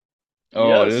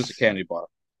 Oh, it is a Yes, candy bar.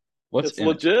 What's it's in it?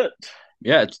 legit.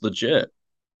 Yeah, it's legit.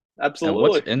 And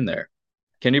what's Absolutely. in there?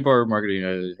 Candy bar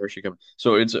marketing Hershey company.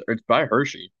 So it's by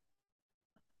Hershey.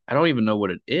 I don't even know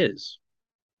what it is.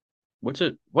 What's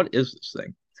it? What is this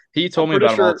thing? He I'm told me pretty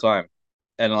about them all sure. the time,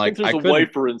 and I think like I there's a couldn't.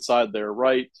 wafer inside there,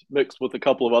 right? Mixed with a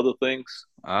couple of other things.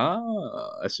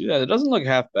 I see that. It doesn't look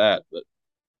half bad, but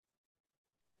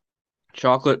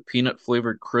chocolate peanut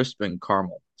flavored crisp and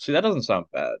caramel. See, that doesn't sound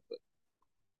bad, but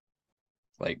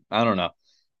like I don't know.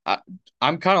 I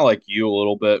I'm kind of like you a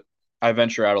little bit. I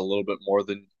venture out a little bit more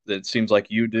than it seems like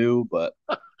you do, but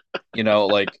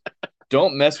like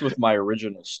don't mess with my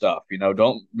original stuff.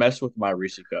 Don't mess with my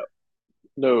Reese cup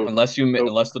No, nope. unless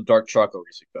the dark chocolate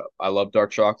Reese cup. I love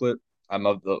dark chocolate. I'm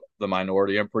of the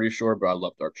minority, I'm pretty sure, but I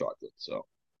love dark chocolate. So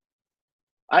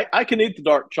I can eat the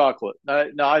dark chocolate.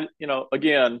 Now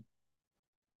again,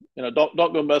 don't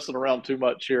go messing around too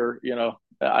much here.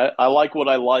 I like what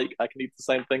I like. I can eat the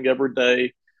same thing every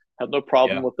day. Have no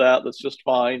problem yeah, with that. That's just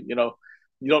fine. You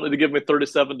don't need to give me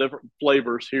 37 different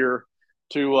flavors here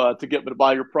to get me to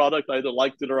buy your product. I either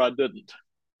liked it or I didn't.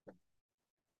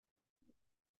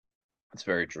 it's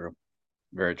very true.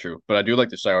 Very true. But I do like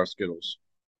the sour Skittles.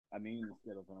 I mean the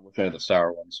Skittles, and I wish I had the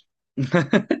sour ones.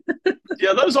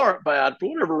 Yeah, those aren't bad for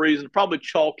whatever reason. Probably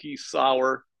chalky,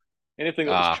 sour. Anything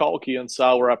that was Ah, chalky and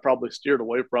sour, I probably steered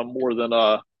away from more than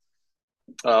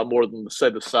say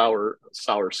the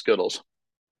sour Skittles.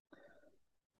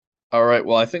 all right.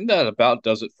 Well, I think that about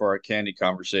does it for our candy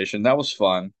conversation. That was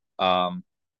fun.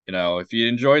 If you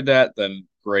enjoyed that, then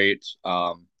great.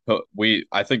 But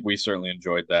I think we certainly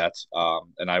enjoyed that.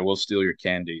 And I will steal your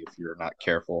candy if you're not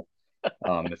careful.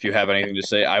 If you have anything to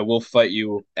say, I will fight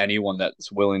you. Anyone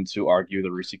that's willing to argue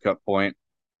the Reese Cup point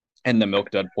and the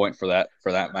Milk Dud point for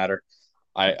that matter,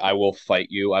 I will fight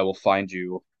you. I will find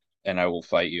you, and I will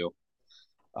fight you.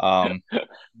 Um,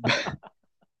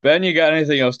 Ben, you got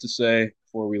anything else to say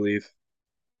before we leave?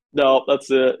 No, that's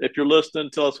it. If you're listening,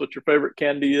 tell us what your favorite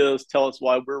candy is. Tell us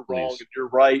why we're wrong Please. and you're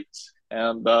right.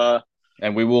 And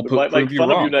And we will we might make prove you fun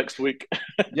of you wrong. next week.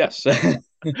 Yes,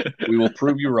 we will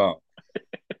prove you wrong.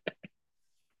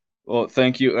 Well,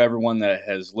 thank you everyone that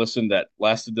has listened that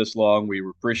lasted this long. We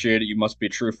appreciate it. You must be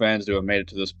true fans to have made it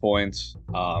to this point.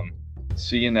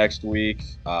 See you next week.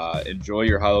 Enjoy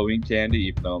your Halloween candy,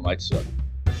 even though it might suck.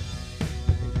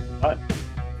 All right.